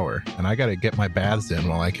shower, and I gotta get my baths in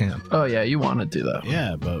while I can. Oh, yeah, you want to do that.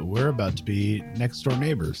 Yeah, but we're about to be next door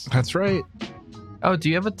neighbors. That's right. Oh, do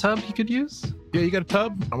you have a tub you could use? Yeah, you got a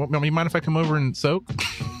tub? You mind if I come over and soak?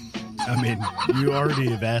 I mean, you already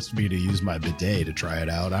have asked me to use my bidet to try it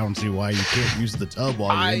out. I don't see why you can't use the tub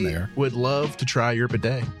while you're in there. I would love to try your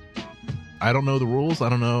bidet. I don't know the rules. I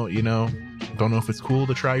don't know, don't know if it's cool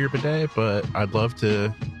to try your bidet, but I'd love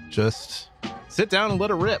to just sit down and let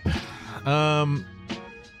it rip.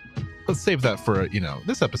 Let's save that for,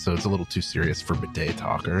 this episode's a little too serious for bidet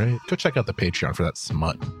talk, all right? Go check out the Patreon for that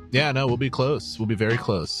smut. Yeah, no, we'll be close. We'll be very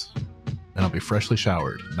close. And I'll be freshly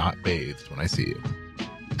showered, not bathed when I see you.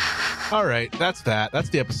 All right, that's that. That's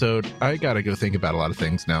the episode. I gotta go think about a lot of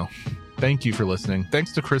things now. Thank you for listening.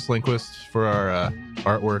 Thanks to Chris Lindquist for our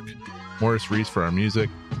artwork, Morris Reese for our music.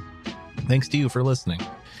 Thanks to you for listening.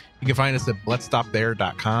 You can find us at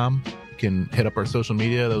letsstopthere.com. You can hit up our social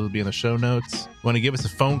media. Those will be in the show notes. Want to give us a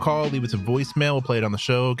phone call? Leave us a voicemail. We'll play it on the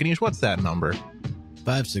show. Ganesh, what's that number?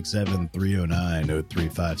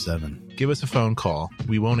 567-309-0357. Give us a phone call.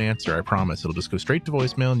 We won't answer, I promise. It'll just go straight to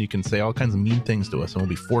voicemail, and you can say all kinds of mean things to us, and we'll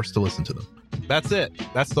be forced to listen to them. That's it.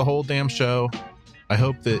 That's the whole damn show. I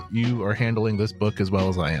hope that you are handling this book as well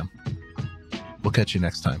as I am. We'll catch you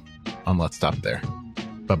next time on Let's Stop There.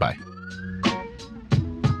 Bye-bye.